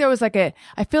like there was I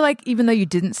feel like even though you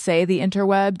didn't say the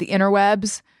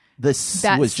interwebs,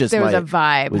 there was a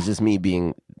vibe. It was just me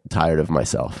being tired of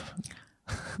myself.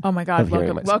 Oh my God!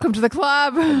 Welcome to the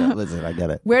club. Listen, I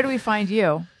get it. Where do we find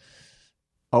you?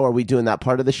 Oh, are we doing that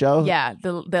part of the show? Yeah,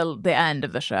 the end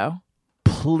of the show.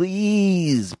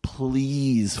 Please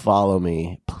follow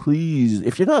me. Please,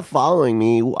 if you're not following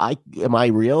me, am I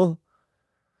real?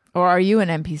 Or are you an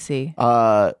NPC?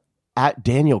 At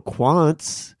Daniel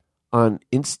Quantz on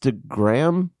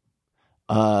Instagram.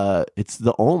 It's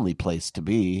the only place to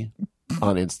be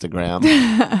on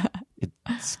Instagram.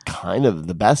 It's kind of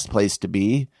the best place to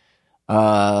be.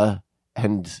 And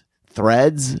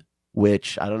Threads,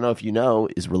 which I don't know if you know,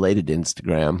 is related to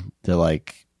Instagram. They're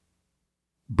like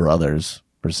brothers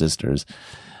or sisters.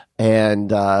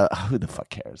 And who the fuck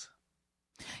cares?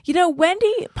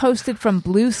 Wendy posted from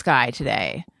Blue Sky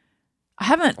today.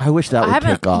 I wish that would I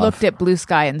haven't take off. Looked at Blue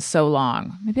Sky in so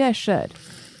long. Maybe I should.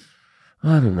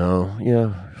 I don't know.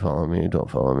 Yeah, follow me. Don't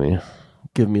follow me.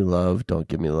 Give me love. Don't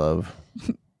give me love.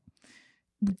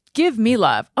 Give me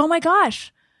love. Oh my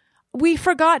gosh. we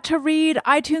forgot to read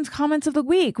iTunes comments of the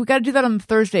week. We got to do that on the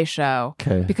Thursday show.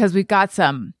 Okay. Because we got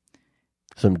some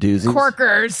doozies.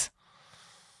 corkers.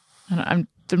 I'm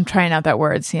trying out that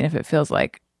word, seeing if it feels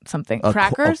like something.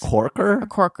 Crackers? A corker? A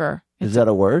corker. Is that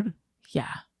a word?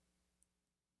 Yeah.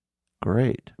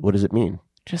 Great. What does it mean?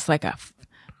 Just like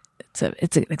it's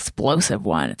an explosive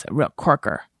one. It's a real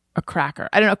corker, a cracker.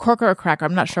 I don't know, corker or cracker.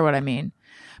 I'm not sure what I mean.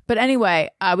 But anyway,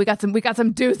 we got some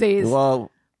doozies.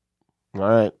 Well, all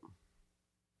right.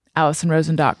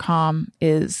 AlisonRosen.com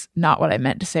is not what I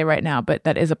meant to say right now, but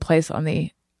that is a place on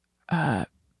the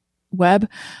web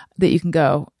that you can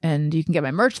go and you can get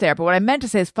my merch there. But what I meant to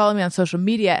say is follow me on social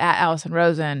media at Alison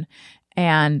Rosen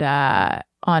and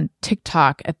on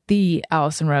TikTok at the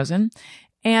Alison Rosen.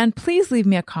 And please leave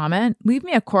me a comment. Leave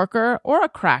me a corker or a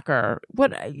cracker.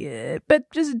 But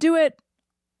just do it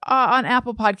on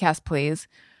Apple Podcasts, please.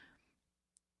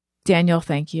 Daniel,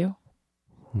 thank you.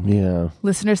 Yeah.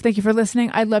 Listeners, thank you for listening.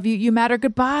 I love you. You matter.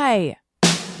 Goodbye.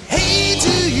 Hey,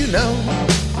 do you know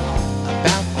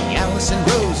about the Alison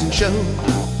Rosen Show?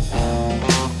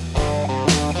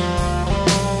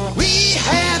 We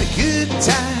had a good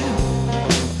time